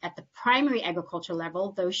relevant at the primary agricultural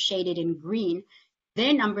level, those shaded in green,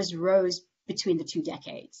 their numbers rose between the 2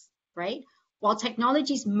 decades, right? While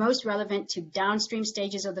technologies most relevant to downstream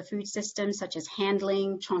stages of the food system, such as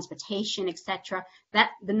handling, transportation, etc.,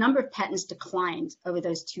 that the number of patents declined over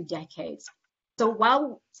those 2 decades. So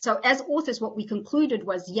as authors, what we concluded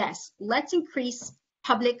was, yes, let's increase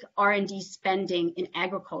public R&D spending in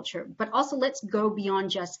agriculture, but also let's go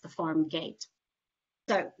beyond just the farm gate.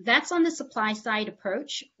 So that's on the supply side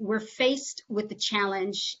approach. We're faced with the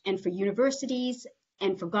challenge, and for universities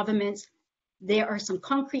and for governments, there are some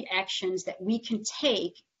concrete actions that we can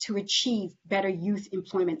take to achieve better youth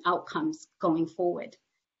employment outcomes going forward.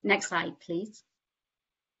 Next slide, please.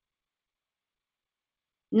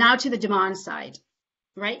 Now to the demand side,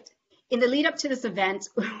 right? In the lead up to this event,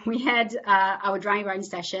 we had our dry run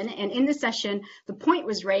session, and in this session, the point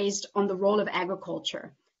was raised on the role of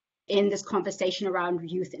agriculture in this conversation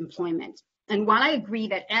around youth employment. And while I agree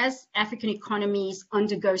that as African economies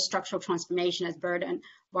undergo structural transformation, as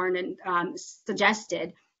Barnon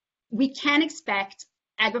suggested, we can expect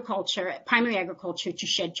agriculture, primary agriculture, to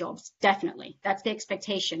shed jobs, definitely. That's the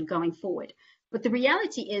expectation going forward. But the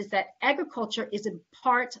reality is that agriculture is a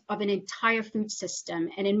part of an entire food system.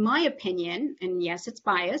 And in my opinion, and yes, it's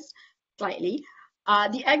biased slightly,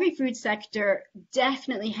 the agri-food sector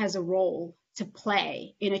definitely has a role to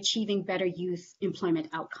play in achieving better youth employment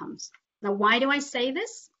outcomes. Now, why do I say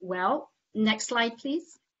this? Well, next slide,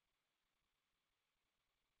 please.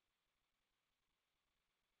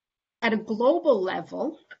 At a global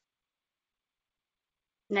level,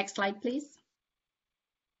 next slide, please.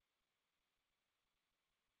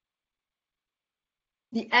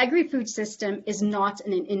 The agri-food system is not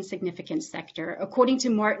an insignificant sector. According to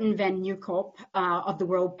Martin van Nieuwkoop of the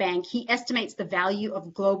World Bank, he estimates the value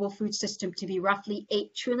of global food system to be roughly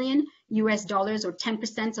 $8 trillion US, or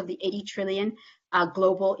 10% of the 80 trillion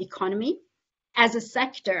global economy. As a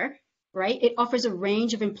sector, right, it offers a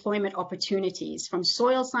range of employment opportunities from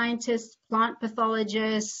soil scientists, plant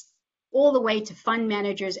pathologists, all the way to fund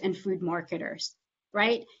managers and food marketers,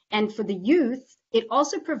 right? And for the youth, it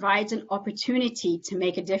also provides an opportunity to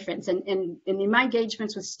make a difference. And in my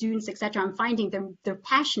engagements with students, et cetera, I'm finding they're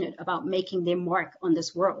passionate about making their mark on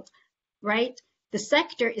this world, right? The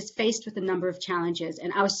sector is faced with a number of challenges,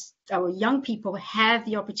 and our young people have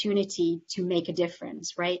the opportunity to make a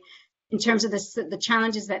difference, right? In terms of the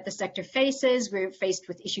challenges that the sector faces, we're faced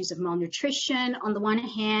with issues of malnutrition on the one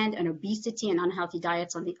hand, and obesity and unhealthy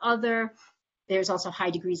diets on the other. There's also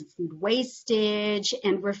high degrees of food wastage,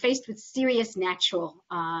 and we're faced with serious natural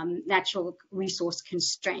resource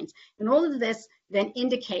constraints. And all of this then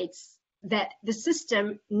indicates that the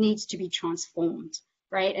system needs to be transformed.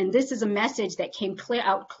 right? And this is a message that came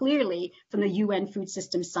out clearly from the UN Food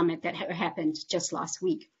Systems Summit that happened just last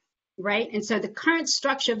week, right? And so the current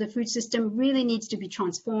structure of the food system really needs to be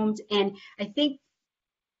transformed. And I think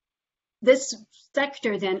this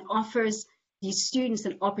sector then offers these students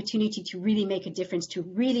an opportunity to really make a difference, to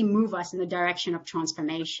really move us in the direction of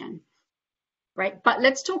transformation, right? But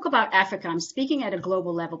let's talk about Africa. I'm speaking at a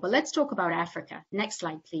global level, but let's talk about Africa. Next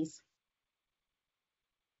slide, please.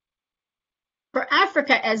 For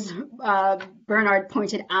Africa, as Bernard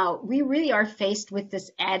pointed out, we really are faced with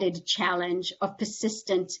this added challenge of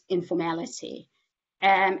persistent informality.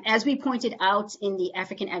 As we pointed out in the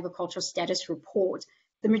African Agricultural Status Report,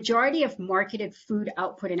 the majority of marketed food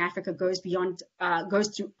output in Africa goes through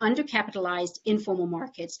undercapitalized informal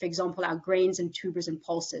markets. For example, our grains and tubers and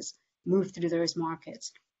pulses move through those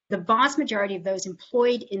markets. The vast majority of those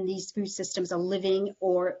employed in these food systems are living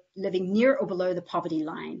near or below the poverty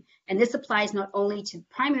line. And this applies not only to the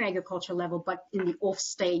primary agricultural level, but in the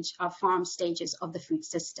off-stage, farm stages of the food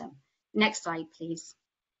system. Next slide, please.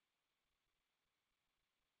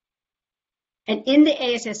 And in the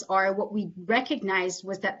ASSR, what we recognized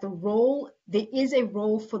was that there is a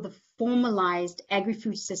role for the formalized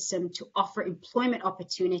agri-food system to offer employment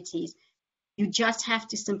opportunities. You just have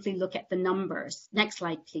to simply look at the numbers. Next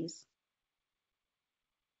slide, please.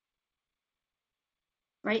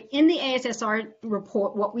 Right, in the ASSR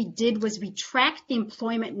report, what we did was we tracked the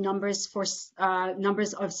employment numbers for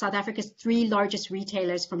numbers of South Africa's 3 largest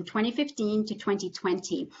retailers from 2015 to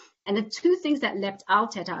 2020. And the 2 things that leapt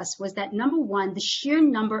out at us was that, number one, the sheer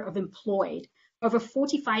number of employed, over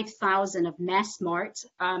 45,000 of Massmart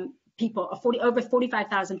people, over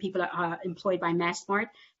 45,000 people are employed by Massmart,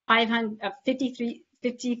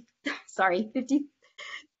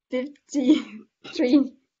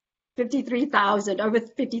 53,000, over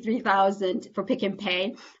 53,000 for Pick and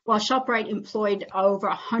Pay, while ShopRite employed over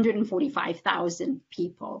 145,000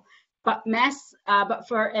 people.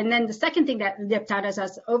 And then the second thing that leapt out at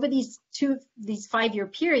us over these 5-year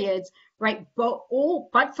periods, right? But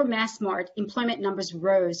for Massmart, employment numbers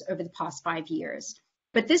rose over the past 5 years.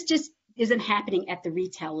 But this just isn't happening at the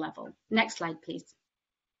retail level. Next slide, please.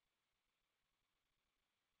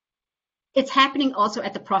 It's happening also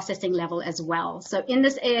at the processing level as well. So in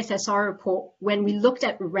this ASSR report, when we looked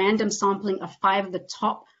at random sampling of 5 of the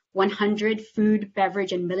top 100 food,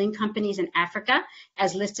 beverage, and milling companies in Africa,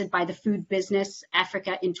 as listed by the Food Business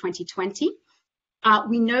Africa in 2020,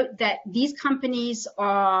 we note that these companies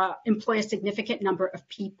employ a significant number of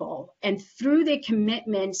people, and through their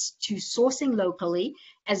commitments to sourcing locally,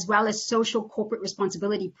 as well as social corporate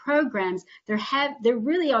responsibility programs, they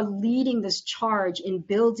really are leading this charge in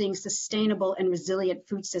building sustainable and resilient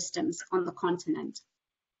food systems on the continent.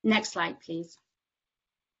 Next slide, please.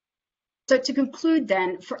 So to conclude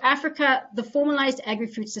then, for Africa, the formalized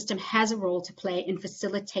agri-food system has a role to play in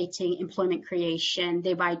facilitating employment creation,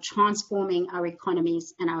 thereby transforming our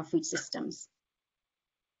economies and our food systems,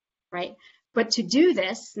 right? But to do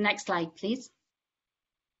this, next slide, please,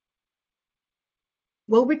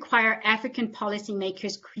 will require African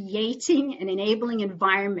policymakers creating an enabling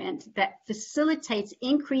environment that facilitates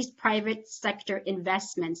increased private sector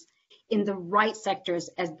investments in the right sectors,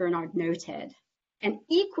 as Bernard noted. And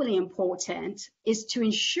equally important is to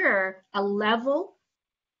ensure a level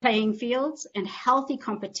playing fields and healthy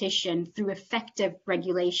competition through effective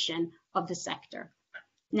regulation of the sector.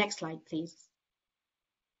 Next slide, please.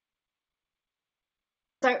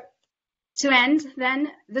 So to end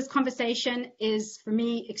then, this conversation is for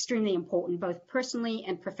me extremely important, both personally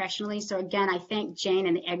and professionally. So again, I thank Jane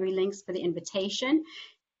and the AgriLinks for the invitation.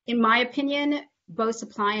 In my opinion, both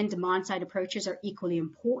supply and demand side approaches are equally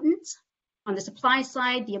important. On the supply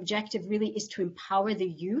side, the objective really is to empower the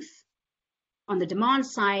youth. On the demand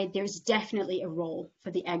side, there's definitely a role for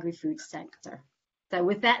the agri-food sector. So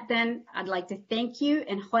with that then, I'd like to thank you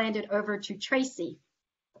and hand it over to Tracy.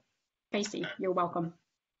 Tracy, you're welcome.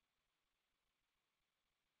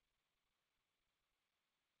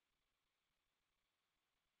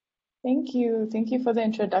 Thank you. Thank you for the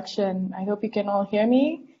introduction. I hope you can all hear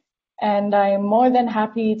me. And I'm more than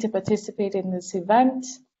happy to participate in this event.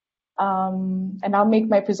 And I'll make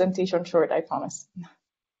my presentation short, I promise.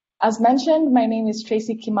 As mentioned, my name is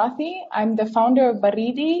Tracy Kimathi. I'm the founder of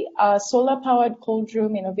Baridi, a solar-powered cold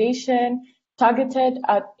room innovation targeted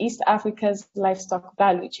at East Africa's livestock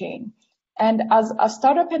value chain. And as a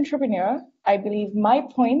startup entrepreneur, I believe my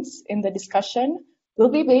points in the discussion will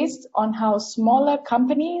be based on how smaller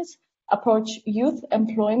companies approach youth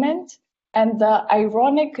employment and the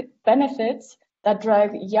ironic benefits that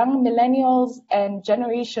drive young millennials and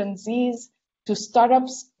Generation Zs to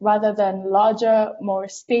startups rather than larger, more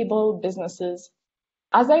stable businesses.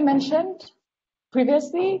 As I mentioned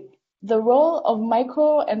previously, the role of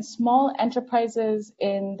micro and small enterprises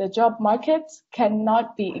in the job market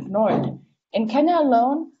cannot be ignored. In Kenya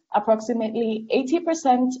alone, approximately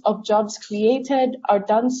 80% of jobs created are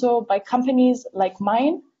done so by companies like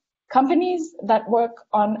mine, companies that work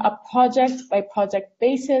on a project-by-project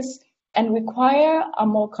basis and require a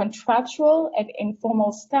more contractual and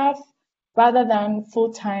informal staff rather than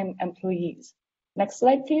full-time employees. Next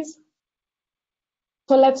slide, please.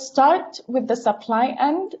 So let's start with the supply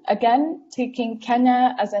end, again, taking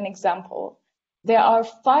Kenya as an example. There are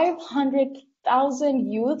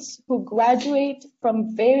 500,000 youths who graduate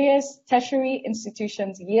from various tertiary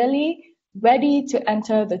institutions yearly, ready to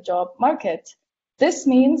enter the job market. This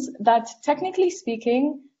means that, technically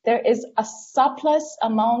speaking, there is a surplus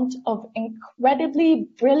amount of incredibly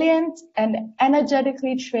brilliant and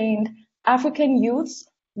energetically trained African youths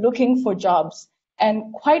looking for jobs.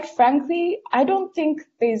 And quite frankly, I don't think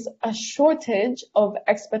there's a shortage of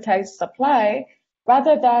expertise supply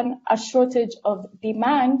rather than a shortage of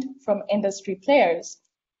demand from industry players.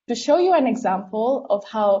 To show you an example of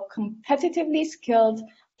how competitively skilled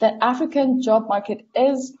the African job market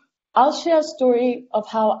is, I'll share a story of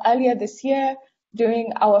how earlier this year,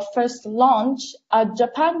 during our first launch, a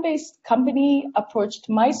Japan-based company approached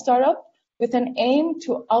my startup with an aim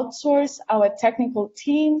to outsource our technical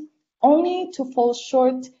team, only to fall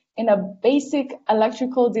short in a basic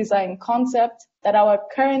electrical design concept that our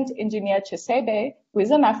current engineer Chisebe, who is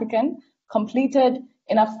an African, completed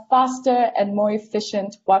in a faster and more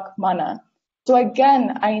efficient work manner. So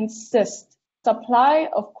again, I insist, supply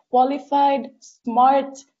of qualified,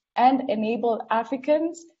 smart, and enabled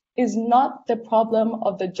Africans is not the problem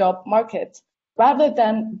of the job market, rather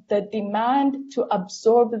than the demand to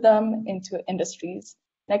absorb them into industries.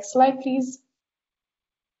 Next slide, please.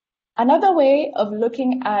 Another way of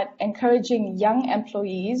looking at encouraging young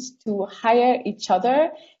employees to hire each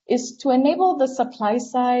other is to enable the supply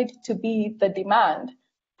side to be the demand.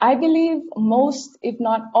 I believe most, if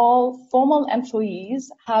not all, formal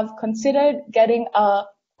employees have considered getting a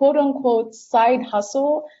quote-unquote side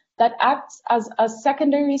hustle that acts as a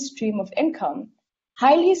secondary stream of income.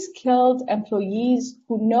 Highly skilled employees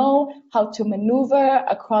who know how to maneuver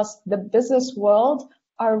across the business world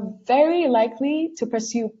are very likely to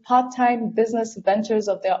pursue part-time business ventures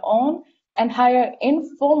of their own and hire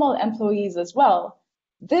informal employees as well.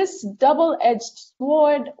 This double-edged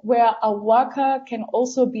sword, where a worker can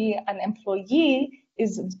also be an employee,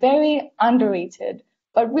 is very underrated,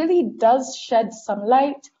 but really does shed some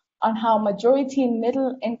light on how majority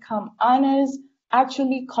middle-income earners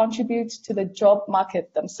actually contribute to the job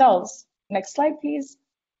market themselves. Next slide, please.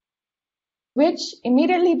 Which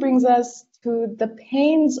immediately brings us to the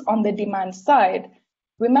pains on the demand side.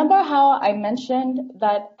 Remember how I mentioned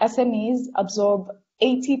that SMEs absorb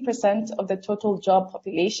 80% of the total job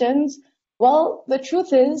populations? Well, the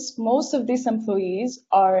truth is most of these employees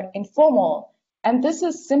are informal. And this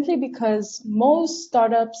is simply because most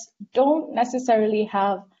startups don't necessarily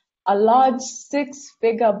have a large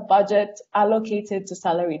six-figure budget allocated to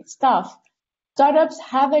salaried staff. Startups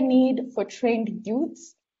have a need for trained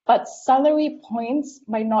youths, but salary points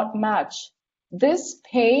might not match. This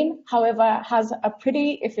pain, however, has a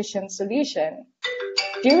pretty efficient solution.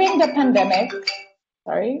 During the pandemic,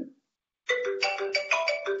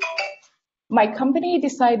 my company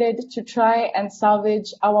decided to try and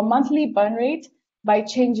salvage our monthly burn rate by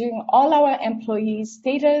changing all our employees'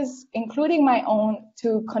 status, including my own,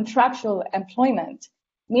 to contractual employment,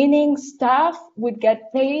 meaning staff would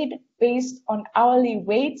get paid based on hourly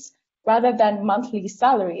rates rather than monthly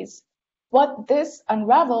salaries. What this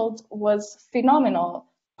unraveled was phenomenal.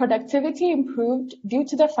 Productivity improved due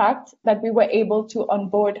to the fact that we were able to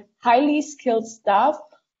onboard highly skilled staff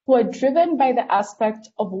who are driven by the aspect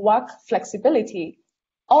of work flexibility.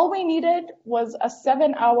 All we needed was a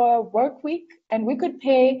 7-hour work week, and we could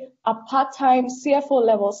pay a part-time CFO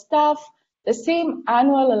level staff the same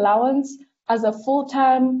annual allowance as a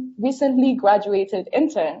full-time, recently graduated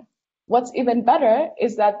intern. What's even better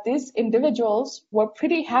is that these individuals were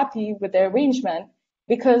pretty happy with the arrangement,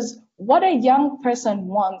 because what a young person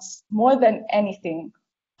wants more than anything,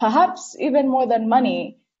 perhaps even more than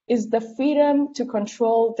money, is the freedom to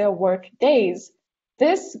control their work days.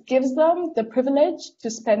 This gives them the privilege to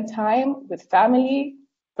spend time with family,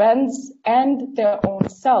 friends, and their own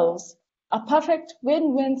selves. A perfect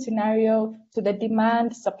win-win scenario to the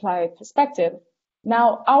demand-supply perspective.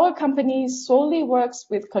 Now, our company solely works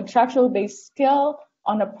with contractual-based skill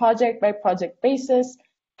on a project-by-project basis,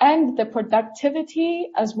 and the productivity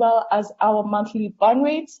as well as our monthly burn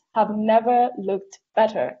rates have never looked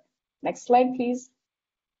better. Next slide, please.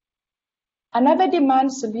 Another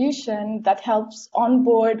demand solution that helps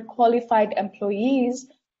onboard qualified employees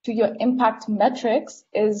to your impact metrics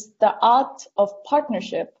is the art of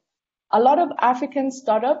partnership. A lot of African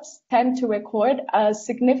startups tend to record a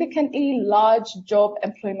significantly large job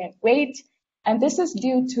employment rate, and this is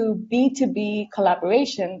due to B2B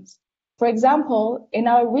collaborations. For example, in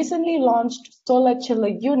our recently launched solar chiller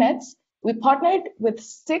units, we partnered with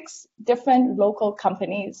 6 different local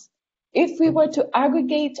companies. If we were to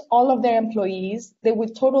aggregate all of their employees, they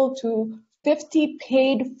would total to 50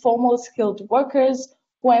 paid formal skilled workers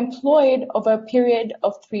who are employed over a period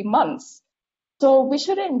of 3 months. So we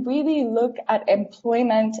shouldn't really look at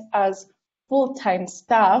employment as full-time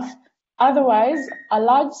staff. Otherwise, a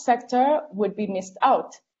large sector would be missed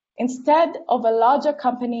out. Instead of a larger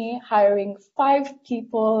company hiring 5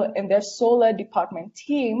 people in their solar department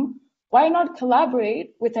team, why not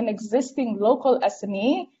collaborate with an existing local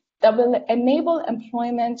SME that will enable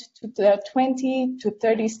employment to the 20 to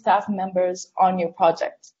 30 staff members on your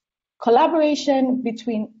project? Collaboration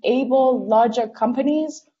between able larger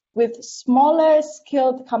companies with smaller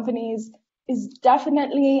skilled companies is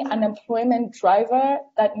definitely an employment driver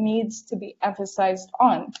that needs to be emphasized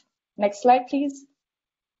on. Next slide, please.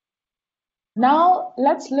 Now,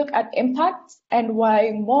 let's look at impact and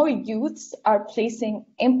why more youths are placing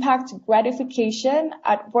impact gratification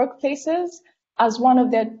at workplaces as one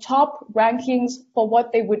of their top rankings for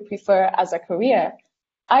what they would prefer as a career.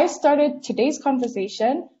 I started today's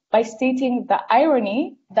conversation by stating the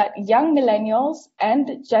irony that young millennials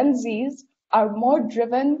and Gen Zs are more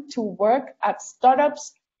driven to work at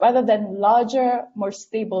startups rather than larger, more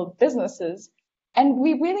stable businesses. And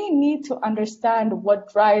we really need to understand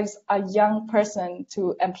what drives a young person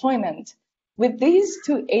to employment. With these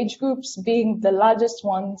 2 age groups being the largest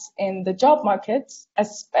ones in the job markets,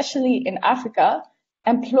 especially in Africa,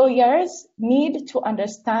 employers need to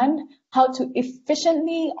understand how to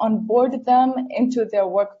efficiently onboard them into their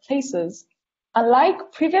workplaces.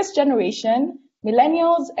 Unlike previous generation,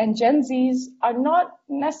 millennials and Gen Zs are not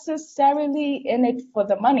necessarily in it for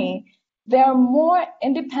the money. They are more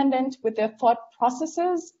independent with their thought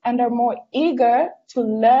processes and are more eager to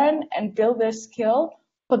learn and build their skill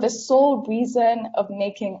for the sole reason of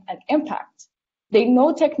making an impact. They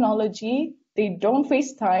know technology, they don't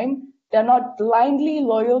waste time, they're not blindly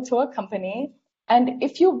loyal to a company, and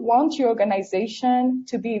if you want your organization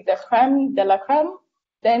to be the crème de la crème,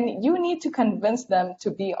 then you need to convince them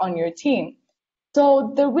to be on your team.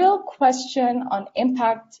 So the real question on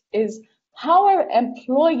impact is, how are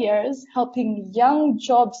employers helping young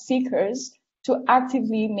job seekers to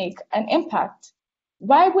actively make an impact?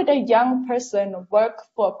 Why would a young person work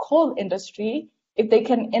for a coal industry if they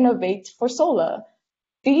can innovate for solar?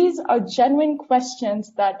 These are genuine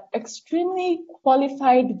questions that extremely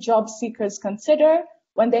qualified job seekers consider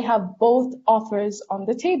when they have both offers on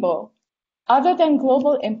the table. Other than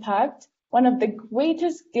global impact, one of the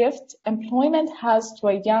greatest gifts employment has to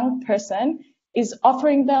a young person is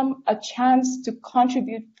offering them a chance to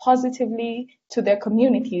contribute positively to their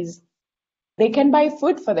communities. They can buy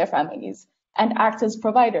food for their families and act as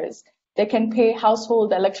providers. They can pay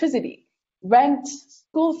household electricity, rent,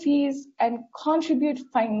 school fees, and contribute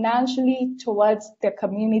financially towards their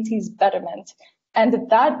community's betterment. And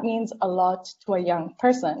that means a lot to a young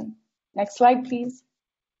person. Next slide, please.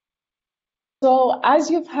 So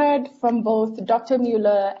as you've heard from both Dr.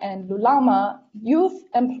 Mueller and Lulama, youth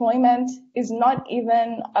employment is not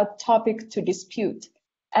even a topic to dispute.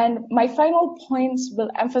 And my final points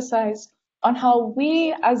will emphasize on how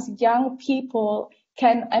we as young people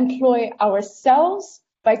can employ ourselves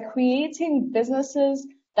by creating businesses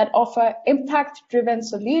that offer impact-driven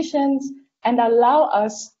solutions and allow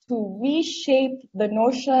us to reshape the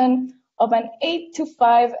notion of an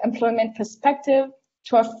 8-to-5 employment perspective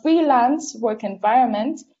to a freelance work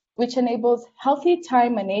environment, which enables healthy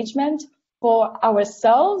time management for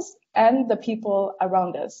ourselves and the people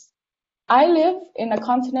around us. I live in a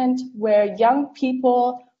continent where young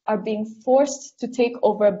people are being forced to take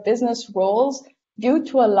over business roles due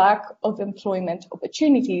to a lack of employment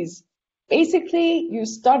opportunities. Basically, you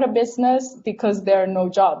start a business because there are no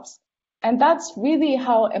jobs. And that's really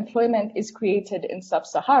how employment is created in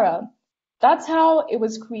Sub-Sahara. That's how it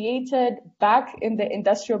was created back in the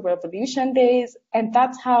Industrial Revolution days, and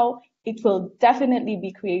that's how it will definitely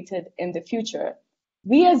be created in the future.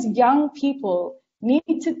 We as young people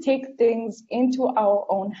need to take things into our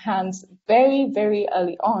own hands very, very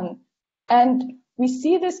early on. And we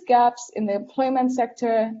see these gaps in the employment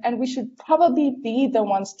sector, and we should probably be the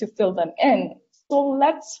ones to fill them in. So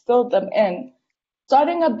let's fill them in.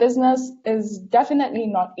 Starting a business is definitely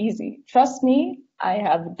not easy. Trust me, I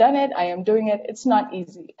have done it. I am doing it. It's not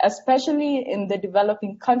easy, especially in the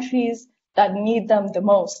developing countries that need them the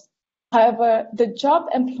most. However, the job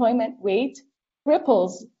employment rate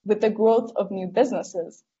ripples with the growth of new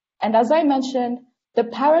businesses. And as I mentioned, the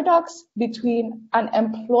paradox between an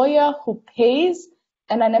employer who pays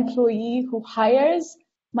and an employee who hires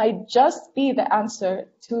might just be the answer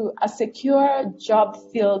to a secure,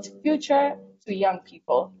 job-filled future to young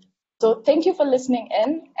people. So thank you for listening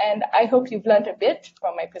in, and I hope you've learned a bit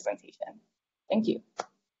from my presentation. Thank you.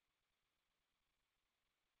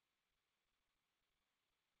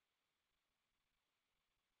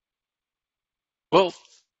 Well,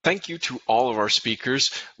 thank you to all of our speakers.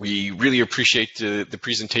 We really appreciate the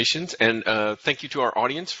presentations, and thank you to our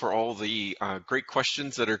audience for all the great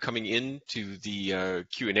questions that are coming in to the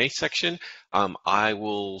Q&A section. I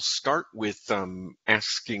will start with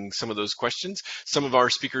asking some of those questions. Some of our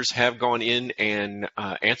speakers have gone in and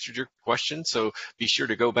answered your questions, so be sure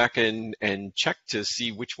to go back and check to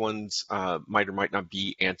see which ones might or might not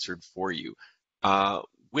be answered for you.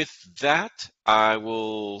 With that, I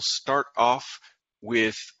will start off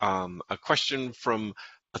with a question from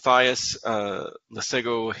Matthias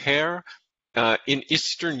Lesego-Hare. In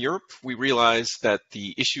Eastern Europe, we realize that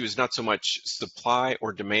the issue is not so much supply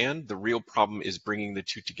or demand. The real problem is bringing the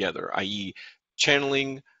two together, i.e.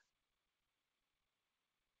 channeling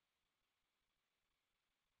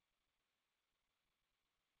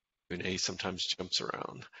Q&A sometimes jumps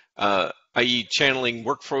around, i.e. channeling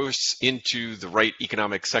workforce into the right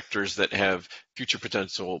economic sectors that have future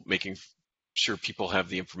potential, making sure people have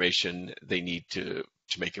the information they need to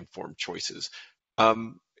make informed choices.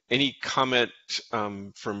 Any comment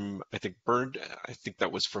from, I think, Bernd? I think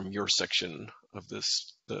that was from your section of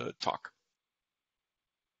the talk.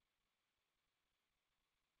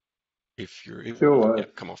 If you're able, sure, yeah,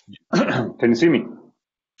 come off mute. Can you see me?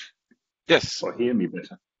 Yes. Or hear me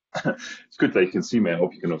better? It's good that you can see me. I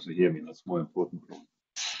hope you can also hear me. That's more important.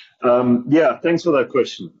 Yeah, thanks for that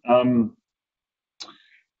question.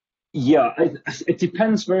 Yeah, it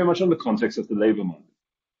depends very much on the context of the labor market.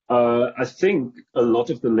 I think a lot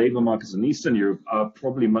of the labor markets in Eastern Europe are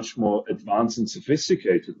probably much more advanced and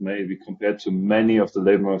sophisticated, maybe compared to many of the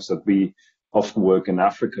labor markets that we often work in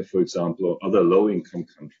Africa, for example, or other low-income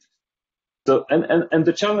countries. So, and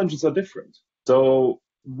the challenges are different. So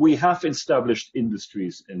we have established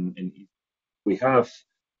industries in we have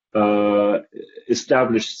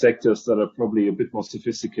established sectors that are probably a bit more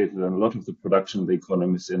sophisticated than a lot of the production of the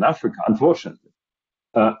economies in Africa, unfortunately.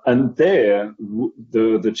 And there,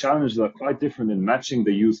 the challenges are quite different in matching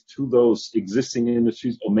the youth to those existing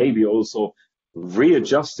industries, or maybe also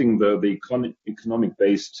readjusting the economic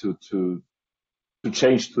base to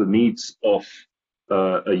change to the needs of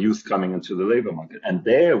a youth coming into the labor market. And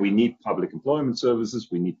there we need public employment services,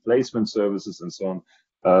 we need placement services, and so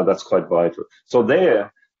on. That's quite vital. So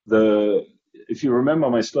there, if you remember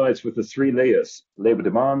my slides with the three layers, labor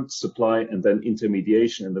demand, supply, and then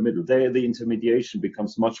intermediation in the middle, there the intermediation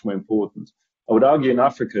becomes much more important. I would argue in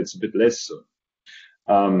Africa it's a bit less so.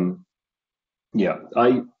 Yeah,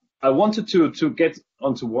 I wanted to get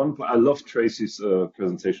onto one point. I love Tracy's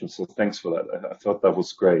presentation, so thanks for that. I thought that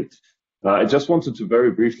was great. I just wanted to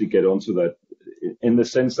very briefly get onto that in the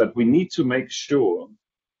sense that we need to make sure,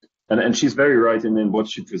 and she's very right in what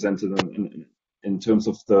she presented in terms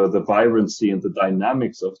of the vibrancy and the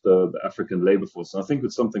dynamics of the African labor force. And I think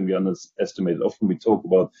it's something we underestimate. Often we talk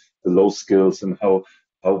about the low skills and how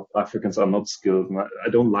Africans are not skilled. And I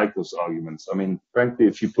don't like those arguments. I mean, frankly,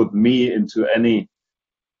 if you put me into any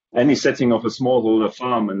setting of a smallholder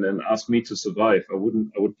farm and then ask me to survive, I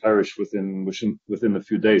would perish within a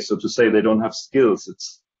few days. So to say they don't have skills,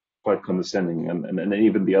 it's quite condescending, and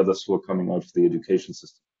even the others who are coming out of the education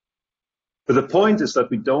system. But the point is that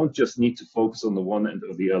we don't just need to focus on the one end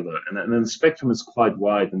or the other, and the spectrum is quite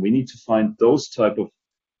wide, and we need to find those type of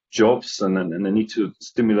jobs, and I need to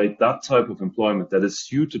stimulate that type of employment that is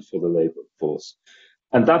suited for the labor force.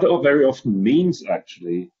 And that very often means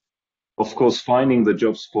actually, of course, finding the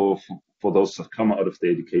jobs for those that come out of the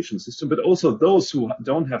education system, but also those who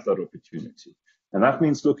don't have that opportunity. And that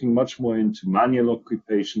means looking much more into manual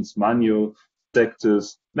occupations, manual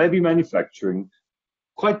sectors, maybe manufacturing,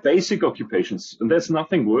 quite basic occupations. And there's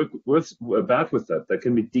nothing bad with that. There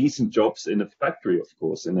can be decent jobs in a factory, of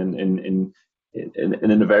course, and in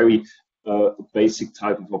a very basic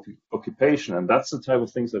type of occupation. And that's the type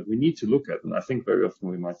of things that we need to look at. And I think very often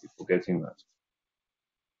we might be forgetting that.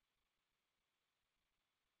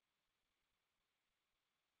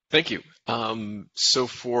 Thank you. So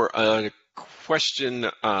for a question,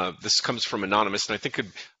 this comes from Anonymous, and I think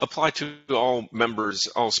could apply to all members,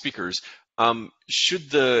 all speakers. Should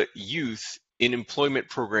the youth in employment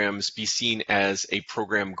programs be seen as a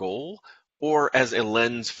program goal or as a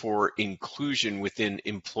lens for inclusion within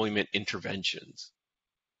employment interventions?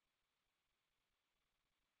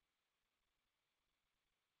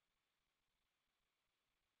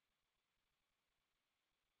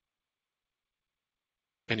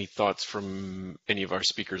 Any thoughts from any of our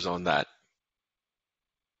speakers on that?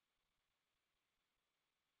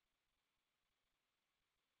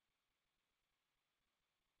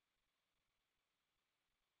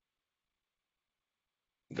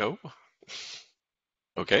 No?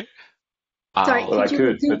 Okay. Sorry, Well, I could you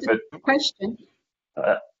could, repeat the question?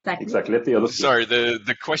 Exactly. exactly. Let the others speak. Sorry,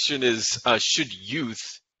 the question is, should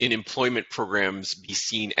youth in employment programs be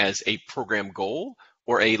seen as a program goal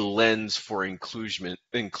or a lens for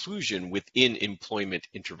inclusion within employment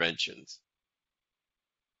interventions?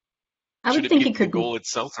 I Should would it be think it the could be, goal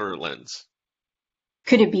itself or a lens?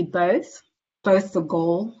 could it be both? Both the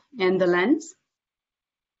goal and the lens?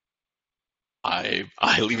 I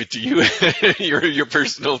leave it to you, your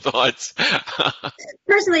personal thoughts.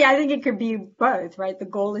 Personally, I think it could be both, right? The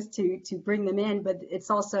goal is to bring them in, but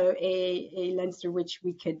it's also a lens through which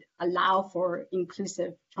we could allow for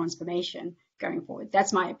inclusive transformation going forward.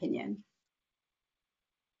 That's my opinion.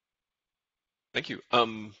 Thank you.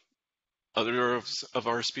 Other of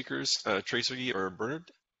our speakers, Tracy or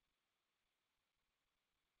Bernard?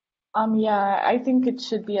 Yeah, I think it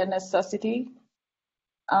should be a necessity.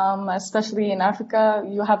 Especially in Africa,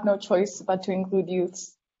 you have no choice but to include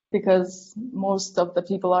youths because most of the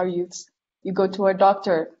people are youths. You go to a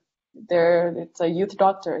doctor, it's a youth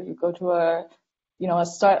doctor. You go to a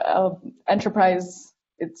enterprise,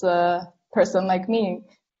 it's a person like me.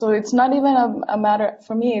 So it's not even a matter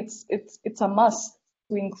for me. It's a must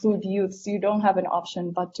to include youths. You don't have an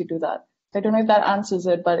option but to do that. I don't know if that answers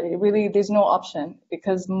it, but it really there's no option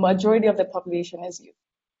because majority of the population is youth.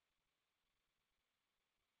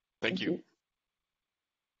 Thank you.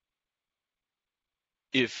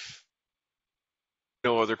 If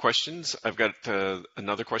no other questions, I've got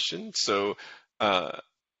another question. So,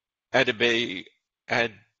 Adebabe,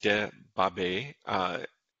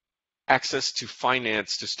 access to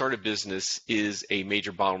finance to start a business is a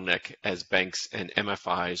major bottleneck as banks and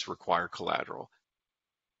MFIs require collateral.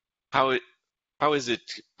 How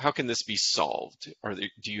can this be solved?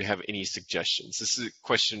 Do you have any suggestions? This is a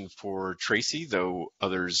question for Tracy, though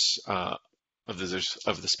others of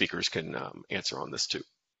the speakers can answer on this too.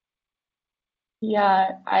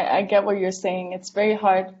 Yeah, I get what you're saying. It's very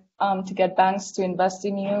hard to get banks to invest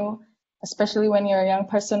in you, especially when you're a young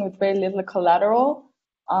person with very little collateral.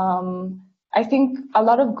 I think a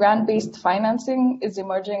lot of grant-based financing is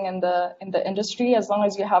emerging in the industry. As long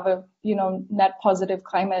as you have a net positive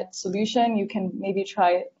climate solution, you can maybe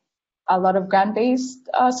try a lot of grant-based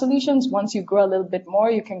solutions. Once you grow a little bit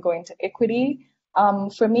more, you can go into equity.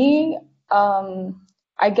 For me,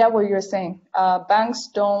 I get what you're saying. Banks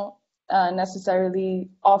don't necessarily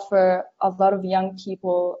offer a lot of young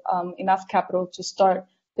people enough capital to start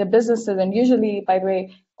their businesses. And usually, by the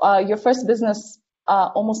way, your first business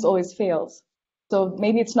almost always fails. So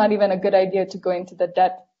maybe it's not even a good idea to go into the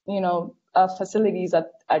debt, facilities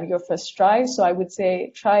at your first try. So I would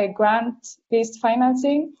say try grant-based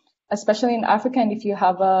financing, especially in Africa. And if you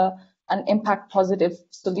have an impact positive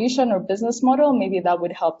solution or business model, maybe that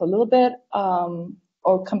would help a little bit.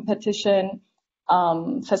 Or competition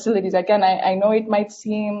facilities. Again, I know it might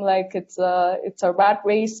seem like it's a rat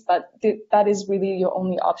race, but that is really your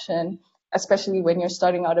only option, especially when you're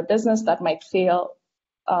starting out a business that might fail.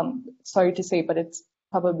 Sorry to say, but it's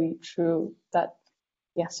probably true that,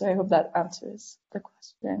 yeah, so I hope that answers the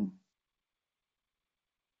question.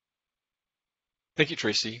 Thank you,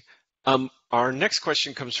 Tracy. Our next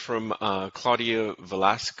question comes from Claudia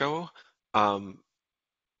Velasco.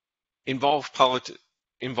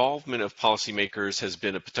 Involvement of policymakers has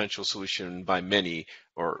been a potential solution by many,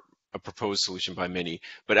 or a proposed solution by many,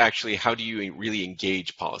 but actually, how do you really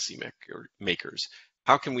engage policymakers?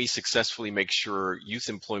 How can we successfully make sure youth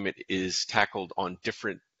employment is tackled on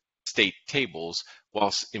different state tables,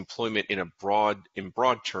 whilst employment in broad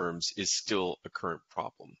terms is still a current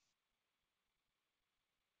problem?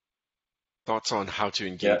 Thoughts on how to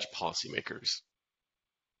engage policymakers?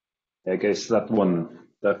 I guess that one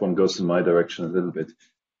goes in my direction a little bit,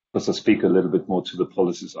 because I speak a little bit more to the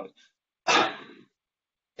policy side.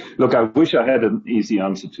 Look, I wish I had an easy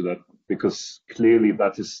answer to that, because clearly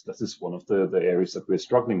that is one of the areas that we're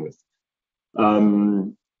struggling with.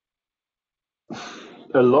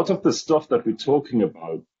 A lot of the stuff that we're talking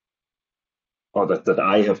about, or that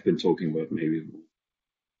I have been talking about maybe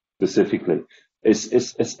specifically,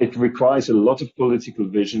 it requires a lot of political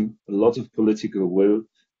vision, a lot of political will,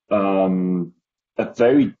 a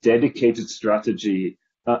very dedicated strategy,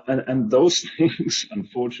 and those things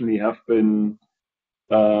unfortunately have been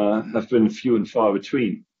few and far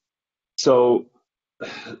between. So,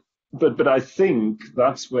 but I think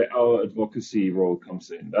that's where our advocacy role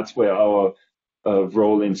comes in. That's where our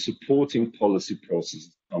role in supporting policy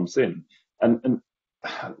processes comes in. And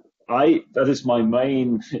that is my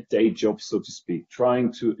main day job, so to speak,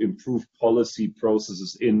 trying to improve policy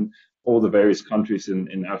processes in all the various countries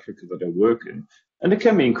in Africa that I work in. And it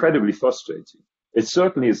can be incredibly frustrating. It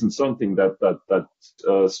certainly isn't something that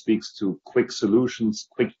speaks to quick solutions,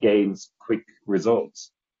 quick gains, quick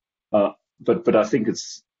results. But I think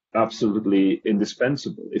it's absolutely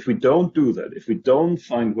indispensable. If we don't do that, if we don't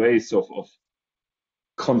find ways of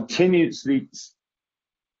continuously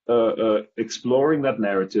exploring that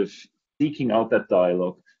narrative, seeking out that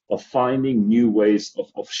dialogue, of finding new ways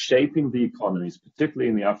of shaping the economies, particularly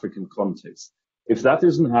in the African context, if that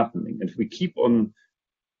isn't happening, and if we keep on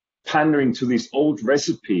pandering to these old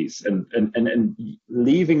recipes and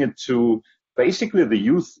leaving it to basically the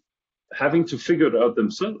youth having to figure it out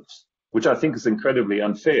themselves, which I think is incredibly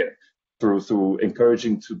unfair, through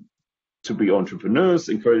encouraging to be entrepreneurs,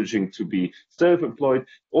 encouraging to be self-employed,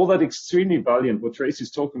 all that extremely valiant. What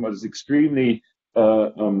Tracy's talking about is extremely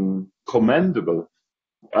commendable.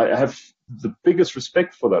 I have the biggest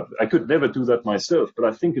respect for that. I could never do that myself, but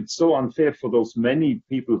I think it's so unfair for those many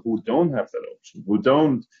people who don't have that option, who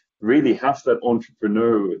don't really have that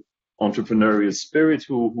entrepreneurial spirit,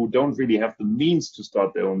 who don't really have the means to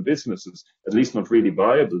start their own businesses, at least not really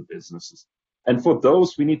viable businesses. And for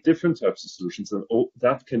those, we need different types of solutions, and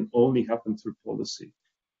that can only happen through policy.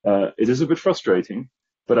 It is a bit frustrating,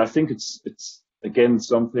 but I think it's again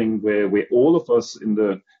something where all of us in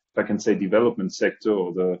the, if I can say, development sector,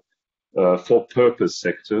 or the for-purpose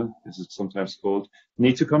sector, as it's sometimes called,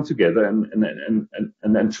 need to come together and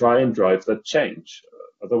then try and drive that change.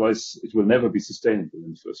 Otherwise, it will never be sustainable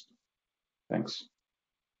in the first place. Thanks.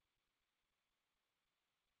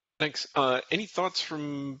 Thanks. Any thoughts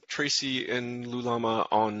from Tracy and Lulama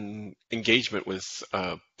on engagement with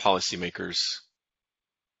policymakers?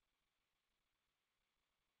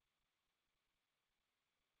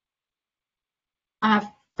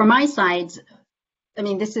 From my side, I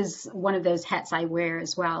mean, this is one of those hats I wear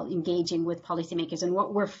as well, engaging with policymakers. And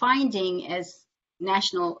what we're finding as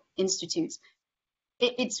national institutes,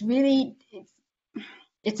 it's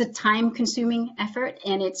a time-consuming effort,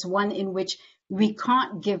 and it's one in which we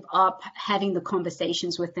can't give up having the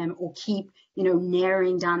conversations with them, or keep,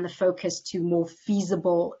 narrowing down the focus to more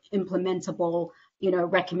feasible, implementable,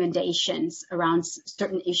 recommendations around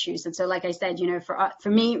certain issues. And so, like I said,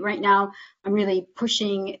 for me right now, I'm really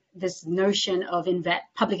pushing this notion of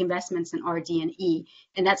public investments in RD&E,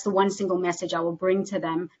 and that's the one single message I will bring to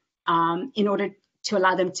them, in order to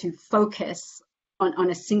allow them to focus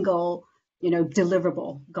on a single,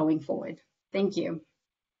 deliverable going forward. Thank you.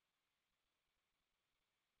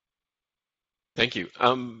 Thank you.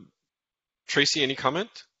 Tracy, any comment?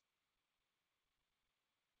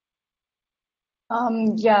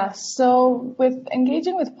 Yeah, so with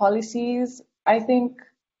engaging with policies, I think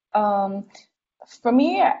for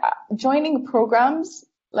me, joining programs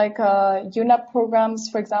like UNEP programs,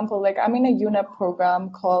 for example, like I'm in a UNEP program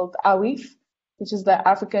called AWIF, which is the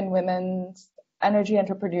African Women's Energy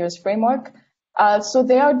Entrepreneurs Framework. So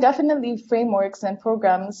there are definitely frameworks and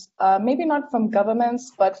programs, maybe not from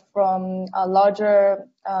governments, but from larger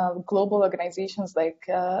global organizations like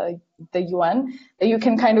the UN, that you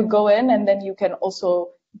can kind of go in, and then you can also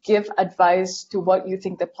give advice to what you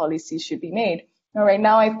think the policy should be made. Now, right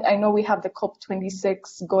now, I know we have the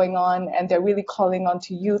COP26 going on, and they're really calling on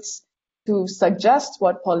to youths to suggest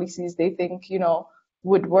what policies they think,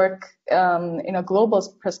 would work in a global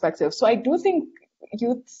perspective. So I do think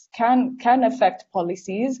youth can affect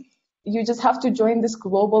policies. You just have to join these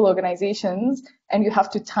global organizations, and you have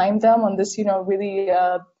to time them on this, really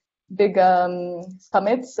big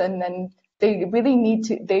summits, and then they really need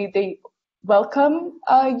to, they welcome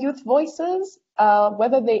youth voices.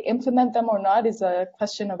 Whether they implement them or not is a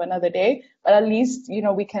question of another day, but at least,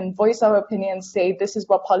 we can voice our opinions, say this is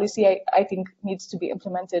what policy I think needs to be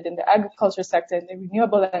implemented in the agriculture sector, in the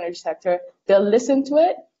renewable energy sector. They'll listen to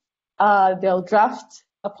it. They'll draft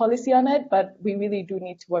a policy on it, but we really do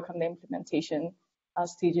need to work on the implementation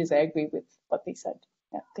stages. I agree with what they said.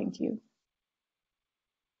 Yeah, thank you.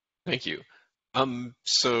 Thank you.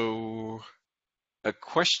 So a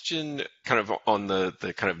question kind of on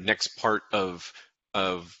the kind of next part of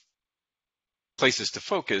places to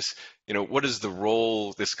focus, what is the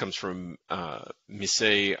role, this comes from Mise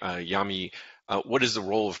Yami, what is the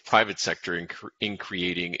role of private sector in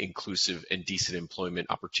creating inclusive and decent employment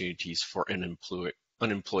opportunities for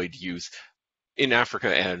unemployed youth in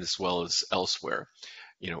Africa as well as elsewhere?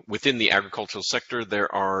 Within the agricultural sector,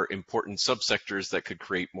 there are important subsectors that could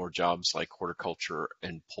create more jobs like horticulture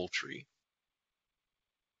and poultry.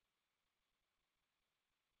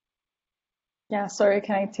 Yeah, sorry,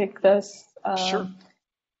 can I take this? Sure.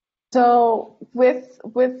 So with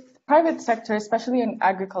private sector, especially in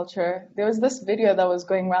agriculture, there was this video that was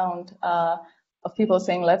going around of people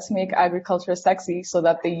saying, let's make agriculture sexy so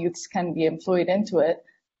that the youths can be employed into it.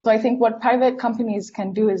 So I think what private companies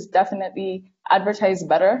can do is definitely advertise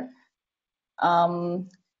better, and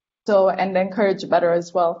encourage better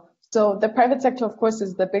as well. So the private sector, of course,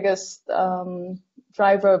 is the biggest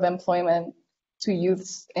driver of employment to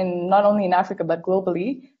youths in not only in Africa but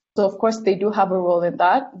globally. So of course they do have a role in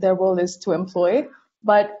that. Their role is to employ,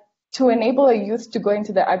 but to enable a youth to go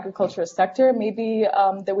into the agricultural sector, maybe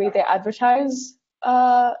the way they advertise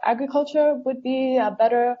agriculture would be a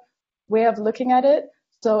better way of looking at it.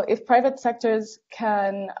 So if private sectors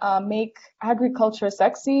can make agriculture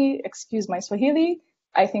sexy, excuse my Swahili,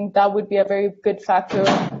 I think that would be a very good factor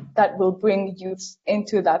that will bring youths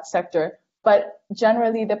into that sector. But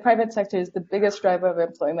generally, the private sector is the biggest driver of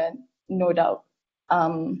employment, no doubt.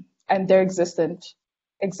 And their existence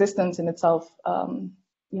in itself,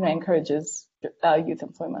 encourages youth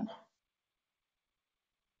employment.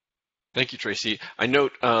 Thank you, Tracy. I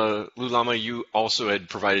note, Lulama, you also had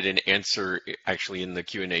provided an answer actually in the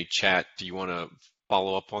Q&A chat. Do you want to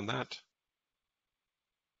follow up on that?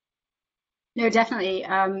 No, definitely.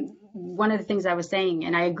 One of the things I was saying,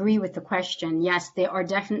 and I agree with the question, yes, there are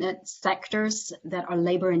definite sectors that are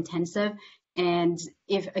labor intensive. And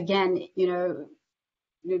if, again,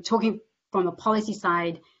 talking from a policy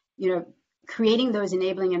side, creating those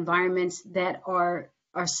enabling environments that are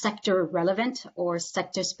sector relevant or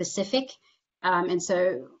sector specific. And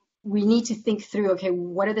so we need to think through, okay,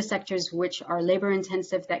 what are the sectors which are labor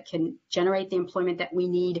intensive that can generate the employment that we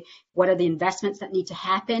need? What are the investments that need to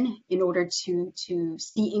happen in order to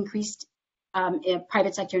see increased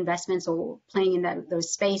private sector investments or playing in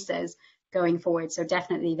those spaces going forward? So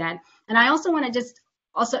definitely that. And I also want to just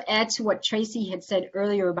also add to what Tracy had said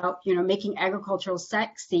earlier about, making agricultural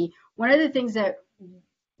sexy. One of the things that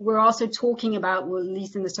we're also talking about, well, at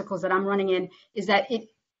least in the circles that I'm running in, is that it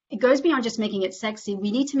goes beyond just making it sexy.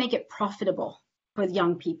 We need to make it profitable for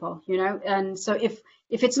young people, and so if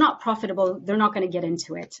it's not profitable, they're not going to get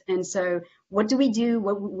into it. And so what do we do?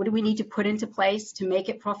 What do we need to put into place to make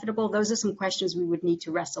it profitable? Those are some questions we would need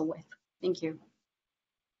to wrestle with. Thank you.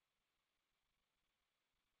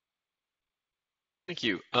 Thank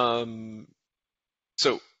you.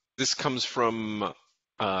 So this comes from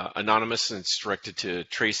Anonymous, and it's directed to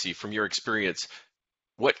Tracy. From your experience,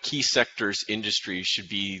 what key sectors, industries should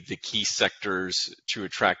be the key sectors to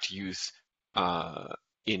attract youth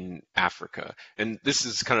in Africa? And this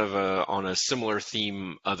is kind of on a similar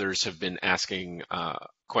theme. Others have been asking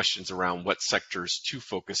questions around what sectors to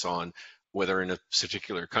focus on, whether in a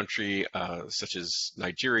particular country, such as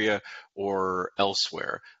Nigeria, or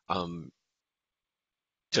elsewhere.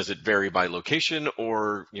 Does it vary by location,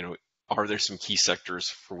 or are there some key sectors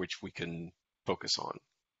for which we can focus on?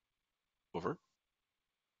 Over.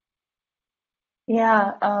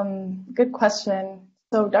 Yeah, good question.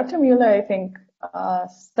 So Dr. Mueller, I think,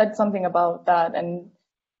 said something about that, and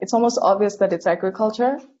it's almost obvious that it's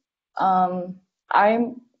agriculture.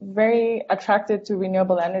 I'm very attracted to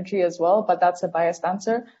renewable energy as well, but that's a biased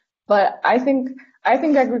answer. But I think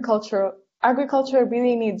agriculture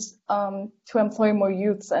really needs to employ more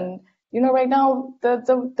youths, and right now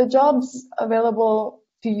the jobs available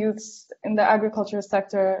to youths in the agriculture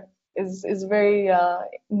sector is very how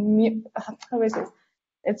do I say this?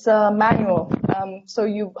 It's manual. So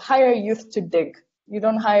you hire youth to dig. You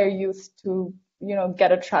don't hire youth to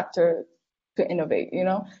get a tractor to innovate.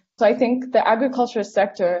 So I think the agriculture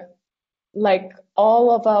sector, like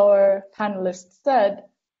all of our panelists said,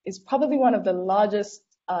 is probably one of the largest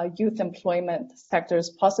youth employment sectors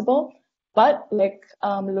possible. But like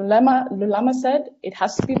Lulama said, it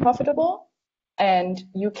has to be profitable, and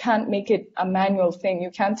you can't make it a manual thing.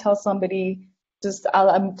 You can't tell somebody, just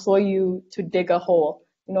I'll employ you to dig a hole.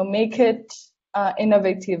 Make it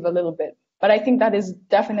innovative a little bit. But I think that is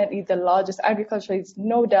definitely the largest. Agriculture is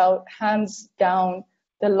no doubt, hands down,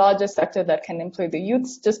 the largest sector that can employ the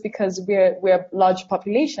youths, just because we're a large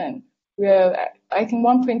population. We're, I think,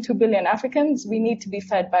 1.2 billion Africans. We need to be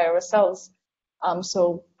fed by ourselves.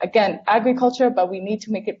 So again, agriculture, but we need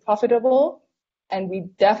to make it profitable, and we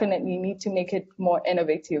definitely need to make it more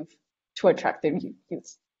innovative to attract the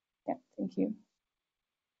youth. Yeah, thank you.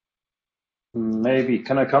 Maybe,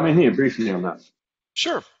 can I come in here briefly on that?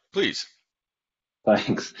 Sure, please.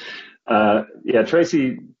 Thanks. Yeah,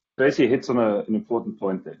 Tracy hits on an important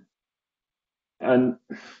point there. And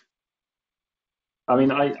I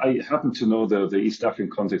mean, I happen to know the East African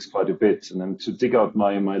context quite a bit, and then to dig out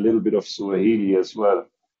my little bit of Swahili as well.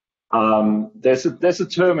 There's a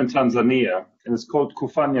term in Tanzania, and it's called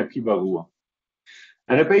kufanya kibarua,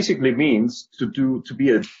 and it basically means to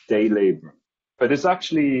be a day laborer. But it's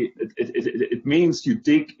actually it means you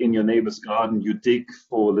dig in your neighbor's garden, you dig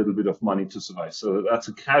for a little bit of money to survive. So that's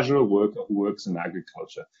a casual worker who works in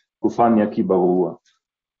agriculture. Kufanya kibarua.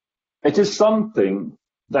 It is something,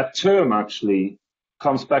 that term actually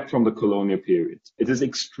comes back from the colonial period. It is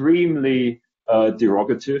extremely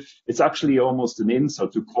derogative. It's actually almost an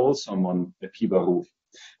insult to call someone a kibaru.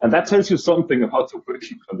 And that tells you something about the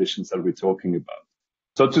working conditions that we're talking about.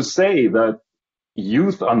 So to say that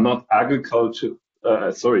youth are not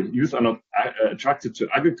attracted to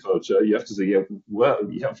agriculture, you have to say, yeah, well,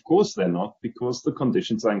 yeah, of course they're not, because the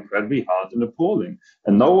conditions are incredibly hard and appalling.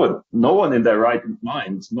 And no one in their right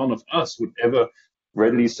mind, none of us would ever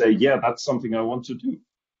readily say, yeah, that's something I want to do.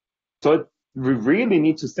 So we really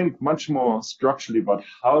need to think much more structurally about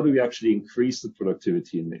how do we actually increase the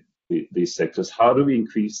productivity in these sectors? How do we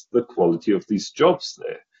increase the quality of these jobs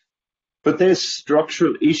there? But there's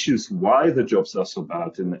structural issues why the jobs are so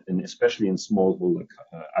bad, especially in smallholder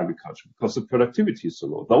agriculture, because the productivity is so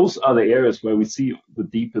low. Those are the areas where we see the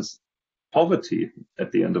deepest poverty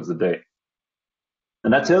at the end of the day.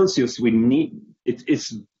 And that tells us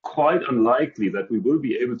it's quite unlikely that we will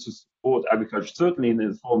be able to support agriculture, certainly in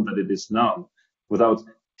the form that it is now, without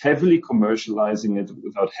heavily commercializing it,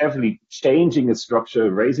 without heavily changing its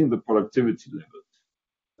structure, raising the productivity levels.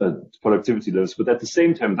 But at the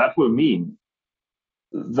same time, that will mean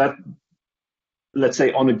that, let's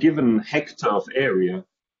say, on a given hectare of area,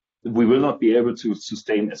 we will not be able to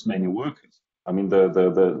sustain as many workers. I mean,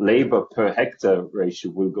 the labor per hectare ratio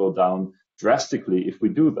will go down drastically if we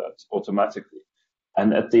do that automatically.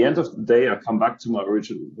 And at the end of the day, I come back to what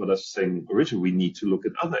I was saying originally, we need to look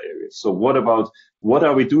at other areas. So what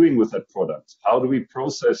are we doing with that product? How do we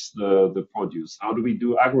process the produce? How do we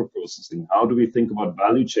do agro-processing? How do we think about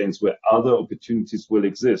value chains where other opportunities will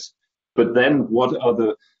exist? But then what are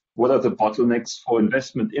the bottlenecks for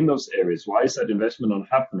investment in those areas? Why is that investment not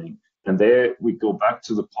happening? And there we go back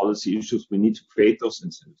to the policy issues. We need to create those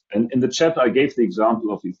incentives. And in the chat, I gave the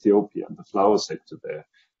example of Ethiopia and the flower sector there.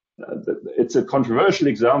 It's a controversial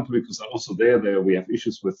example because also there we have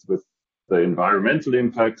issues with the environmental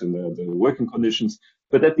impact and the working conditions.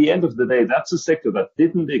 But at the end of the day, that's a sector that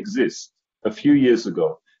didn't exist a few years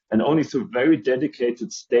ago. And only through very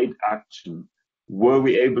dedicated state action were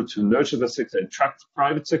we able to nurture the sector, attract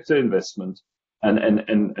private sector investment,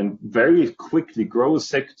 and very quickly grow a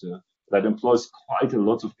sector that employs quite a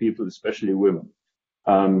lot of people, especially women.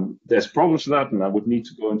 There's problems with that, and I would need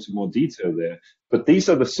to go into more detail there. But these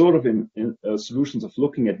are the sort of solutions of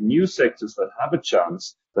looking at new sectors that have a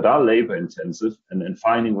chance, that are labor intensive, and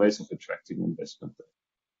finding ways of attracting investment there.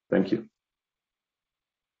 Thank you.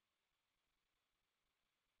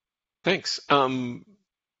 Thanks.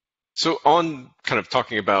 So on kind of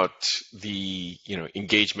talking about the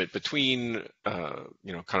engagement between kind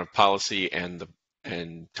of policy and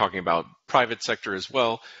talking about private sector as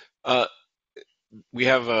well. We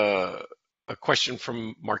have a question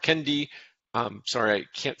from Markendi. Sorry, I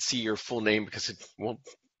can't see your full name because it won't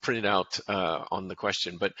print it out on the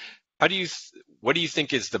question. But what do you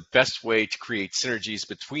think is the best way to create synergies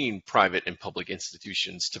between private and public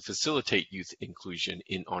institutions to facilitate youth inclusion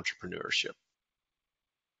in entrepreneurship?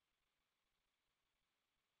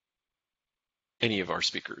 Any of our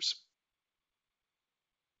speakers?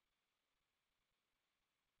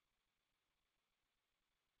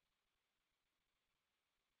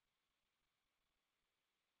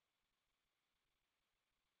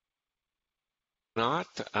 Not.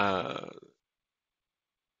 Can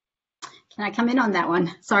I come in on that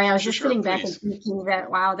one? Sorry, I was just sitting back and thinking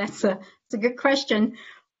that, wow, that's a good question.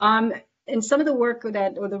 In some of the work or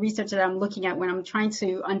the research that I'm looking at when I'm trying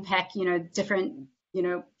to unpack, different,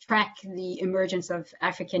 track the emergence of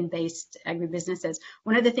African-based agribusinesses,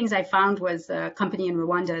 one of the things I found was a company in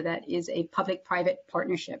Rwanda that is a public-private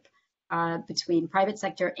partnership between private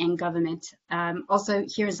sector and government. Also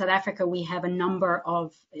here in South Africa, we have a number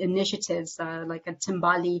of initiatives like a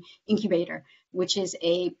Timbali incubator, which is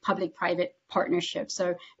a public-private partnership.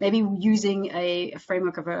 So maybe using a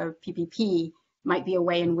framework of a PPP might be a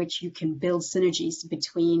way in which you can build synergies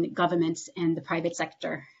between governments and the private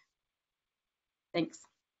sector. Thanks.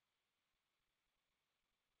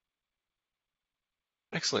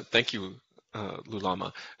 Excellent. Thank you,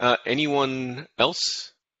 Lulama. Anyone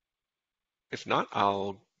else? If not,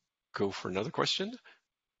 I'll go for another question.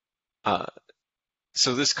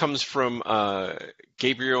 So this comes from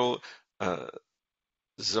Gabriel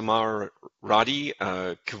Zamaradi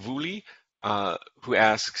Kavuli, who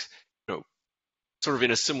asks, sort of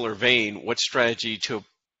in a similar vein, what strategy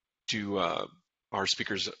do our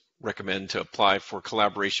speakers recommend to apply for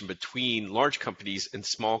collaboration between large companies and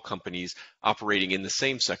small companies operating in the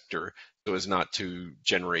same sector so as not to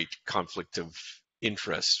generate conflict of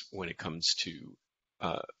interest when it comes to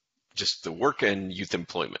just the work and youth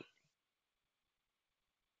employment?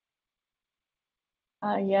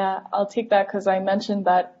 Yeah, I'll take that because I mentioned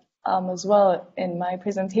that as well in my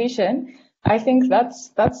presentation. I think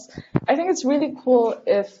it's really cool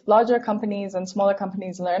if larger companies and smaller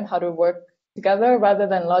companies learn how to work together rather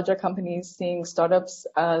than larger companies seeing startups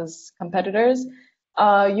as competitors.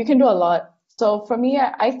 You can do a lot. So for me,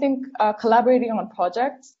 I think collaborating on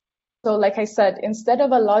projects. So like I said, instead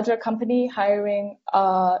of a larger company hiring,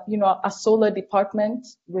 a solar department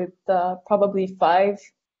with probably 5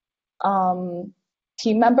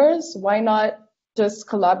 team members, why not just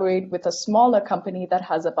collaborate with a smaller company that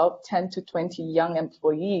has about 10 to 20 young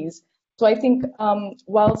employees? So I think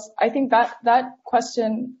whilst I think that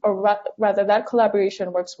question, or rather that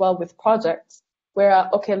collaboration works well with projects where,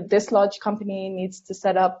 okay, this large company needs to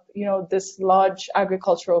set up, this large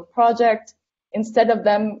agricultural project, instead of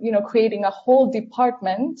them, creating a whole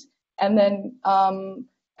department and then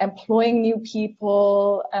employing new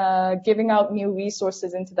people, giving out new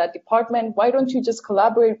resources into that department. Why don't you just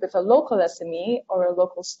collaborate with a local SME or a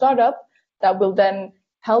local startup that will then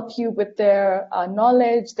help you with their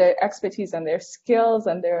knowledge, their expertise, and their skills,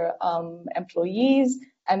 and their employees,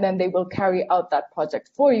 and then they will carry out that project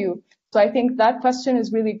for you. So I think that question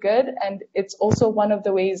is really good, and it's also one of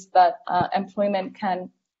the ways that employment can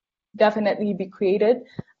definitely be created,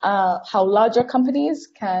 how larger companies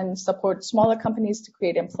can support smaller companies to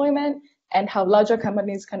create employment, and how larger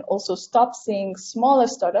companies can also stop seeing smaller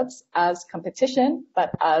startups as competition,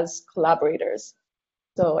 but as collaborators.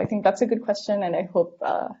 So I think that's a good question, and I hope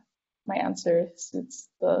my answer suits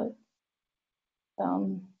the...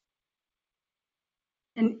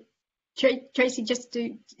 And Tracy,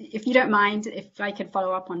 if you don't mind, if I could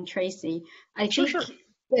follow up on Tracy, I think Sure.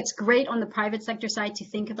 it's great on the private sector side to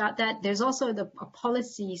think about that. There's also a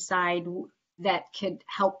policy side that could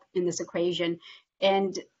help in this equation.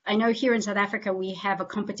 And I know here in South Africa, we have a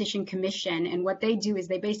competition commission, and what they do is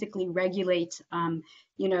they basically regulate,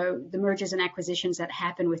 the mergers and acquisitions that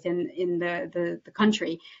happen within the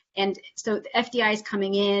country. And so the FDI is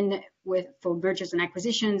coming in for mergers and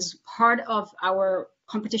acquisitions. Part of our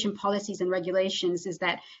competition policies and regulations is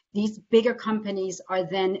that these bigger companies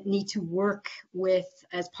need to work with,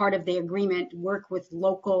 as part of the agreement, work with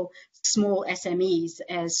local small SMEs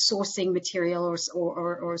as sourcing material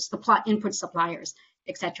or supply input suppliers,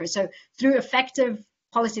 etc. So through effective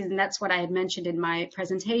policies, and that's what I had mentioned in my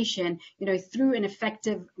presentation, through an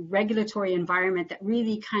effective regulatory environment that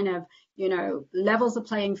really kind of, levels the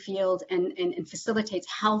playing field and facilitates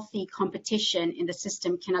healthy competition in the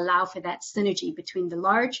system, can allow for that synergy between the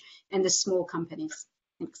large and the small companies.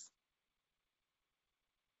 Thanks.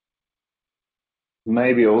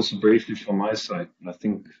 Maybe also briefly from my side, and I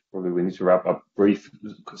think probably we need to wrap up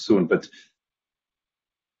soon, but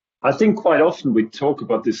I think quite often we talk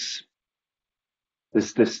about this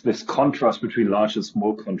contrast between large and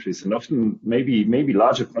small countries, and often maybe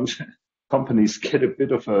larger companies get a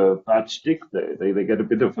bit of a bad shtick there. They get a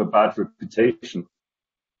bit of a bad reputation.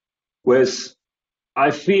 Whereas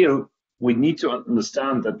I feel we need to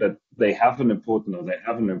understand that they have an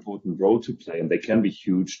important role to play, and they can be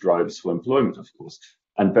huge drivers for employment, of course.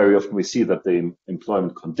 And very often we see that the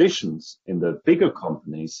employment conditions in the bigger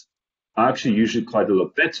companies are actually usually quite a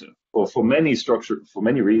lot better, or for many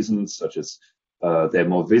reasons, such as they're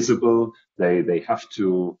more visible. They have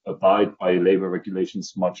to abide by labor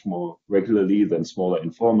regulations much more regularly than smaller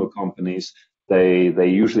informal companies. They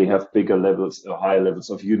usually have higher levels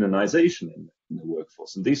of unionization in the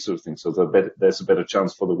workforce and these sort of things. So there's a better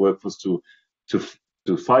chance for the workforce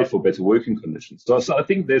to fight for better working conditions. So I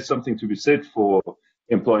think there's something to be said for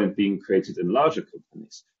employment being created in larger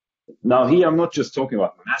companies. Now here, I'm not just talking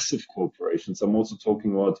about massive corporations. I'm also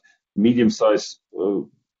talking about medium-sized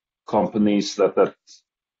companies that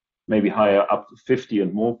maybe hire up to 50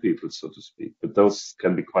 and more people, so to speak, but those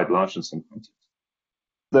can be quite large in some contexts.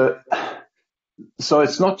 So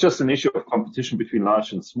it's not just an issue of competition between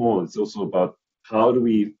large and small. It's also about how do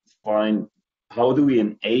we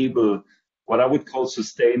enable what I would call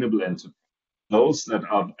sustainable enterprise, those that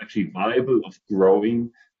are actually viable, of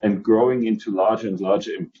growing, and growing into larger and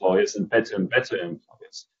larger employers and better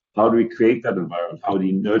employers. How do we create that environment? How do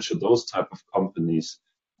we nurture those type of companies?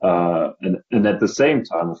 And at the same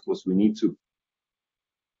time, of course, we need to.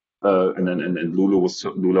 And Lula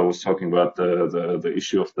was talking about the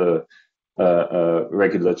issue of the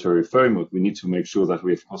regulatory framework. We need to make sure that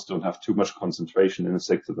we, of course, don't have too much concentration in the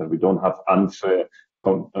sector, that we don't have unfair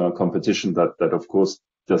competition that, of course,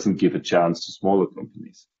 doesn't give a chance to smaller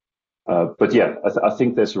companies. But yeah, I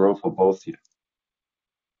think there's a role for both here.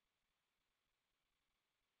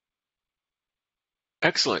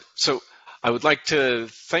 Excellent. So I would like to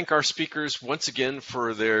thank our speakers once again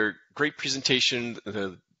for their great presentation,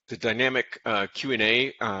 the dynamic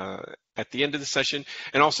Q&A at the end of the session,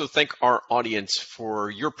 and also thank our audience for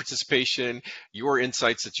your participation, your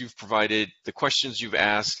insights that you've provided, the questions you've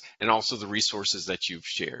asked, and also the resources that you've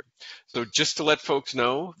shared. So just to let folks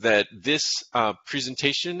know that this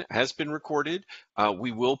presentation has been recorded.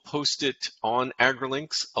 We will post it on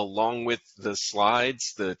AgriLinks along with the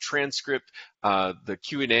slides, the transcript, the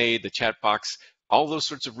Q&A, the chat box. All those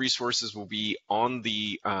sorts of resources will be on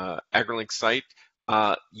the AgriLinks site.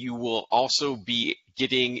 You will also be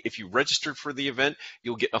getting, if you registered for the event,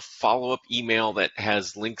 you'll get a follow-up email that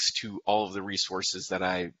has links to all of the resources that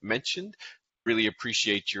I mentioned. Really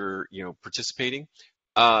appreciate your participating.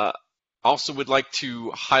 Also would like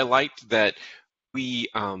to highlight that we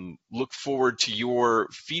look forward to your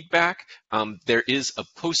feedback. There is a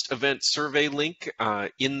post-event survey link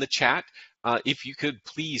in the chat. If you could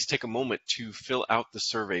please take a moment to fill out the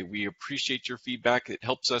survey. We appreciate your feedback. It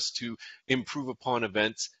helps us to improve upon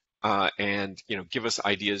events and give us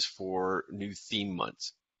ideas for new theme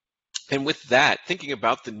months. And with that, thinking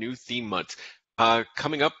about the new theme months,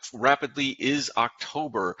 coming up rapidly is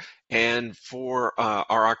October. And for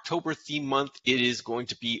our October theme month, it is going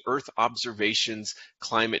to be Earth Observations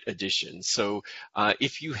Climate Edition. So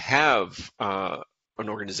if you have an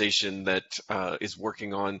organization that is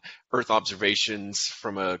working on Earth observations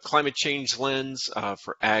from a climate change lens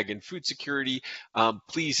for ag and food security,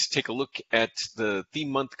 please take a look at the theme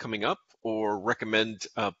month coming up or recommend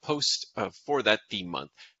a post for that theme month.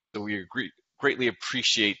 So we greatly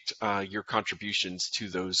appreciate your contributions to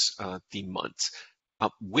those theme months.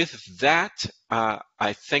 With that,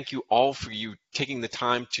 I thank you all for you taking the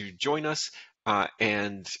time to join us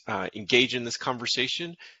and engage in this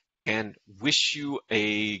conversation, and wish you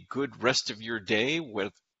a good rest of your day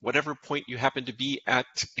with whatever point you happen to be at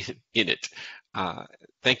in it.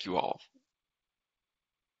 Thank you all.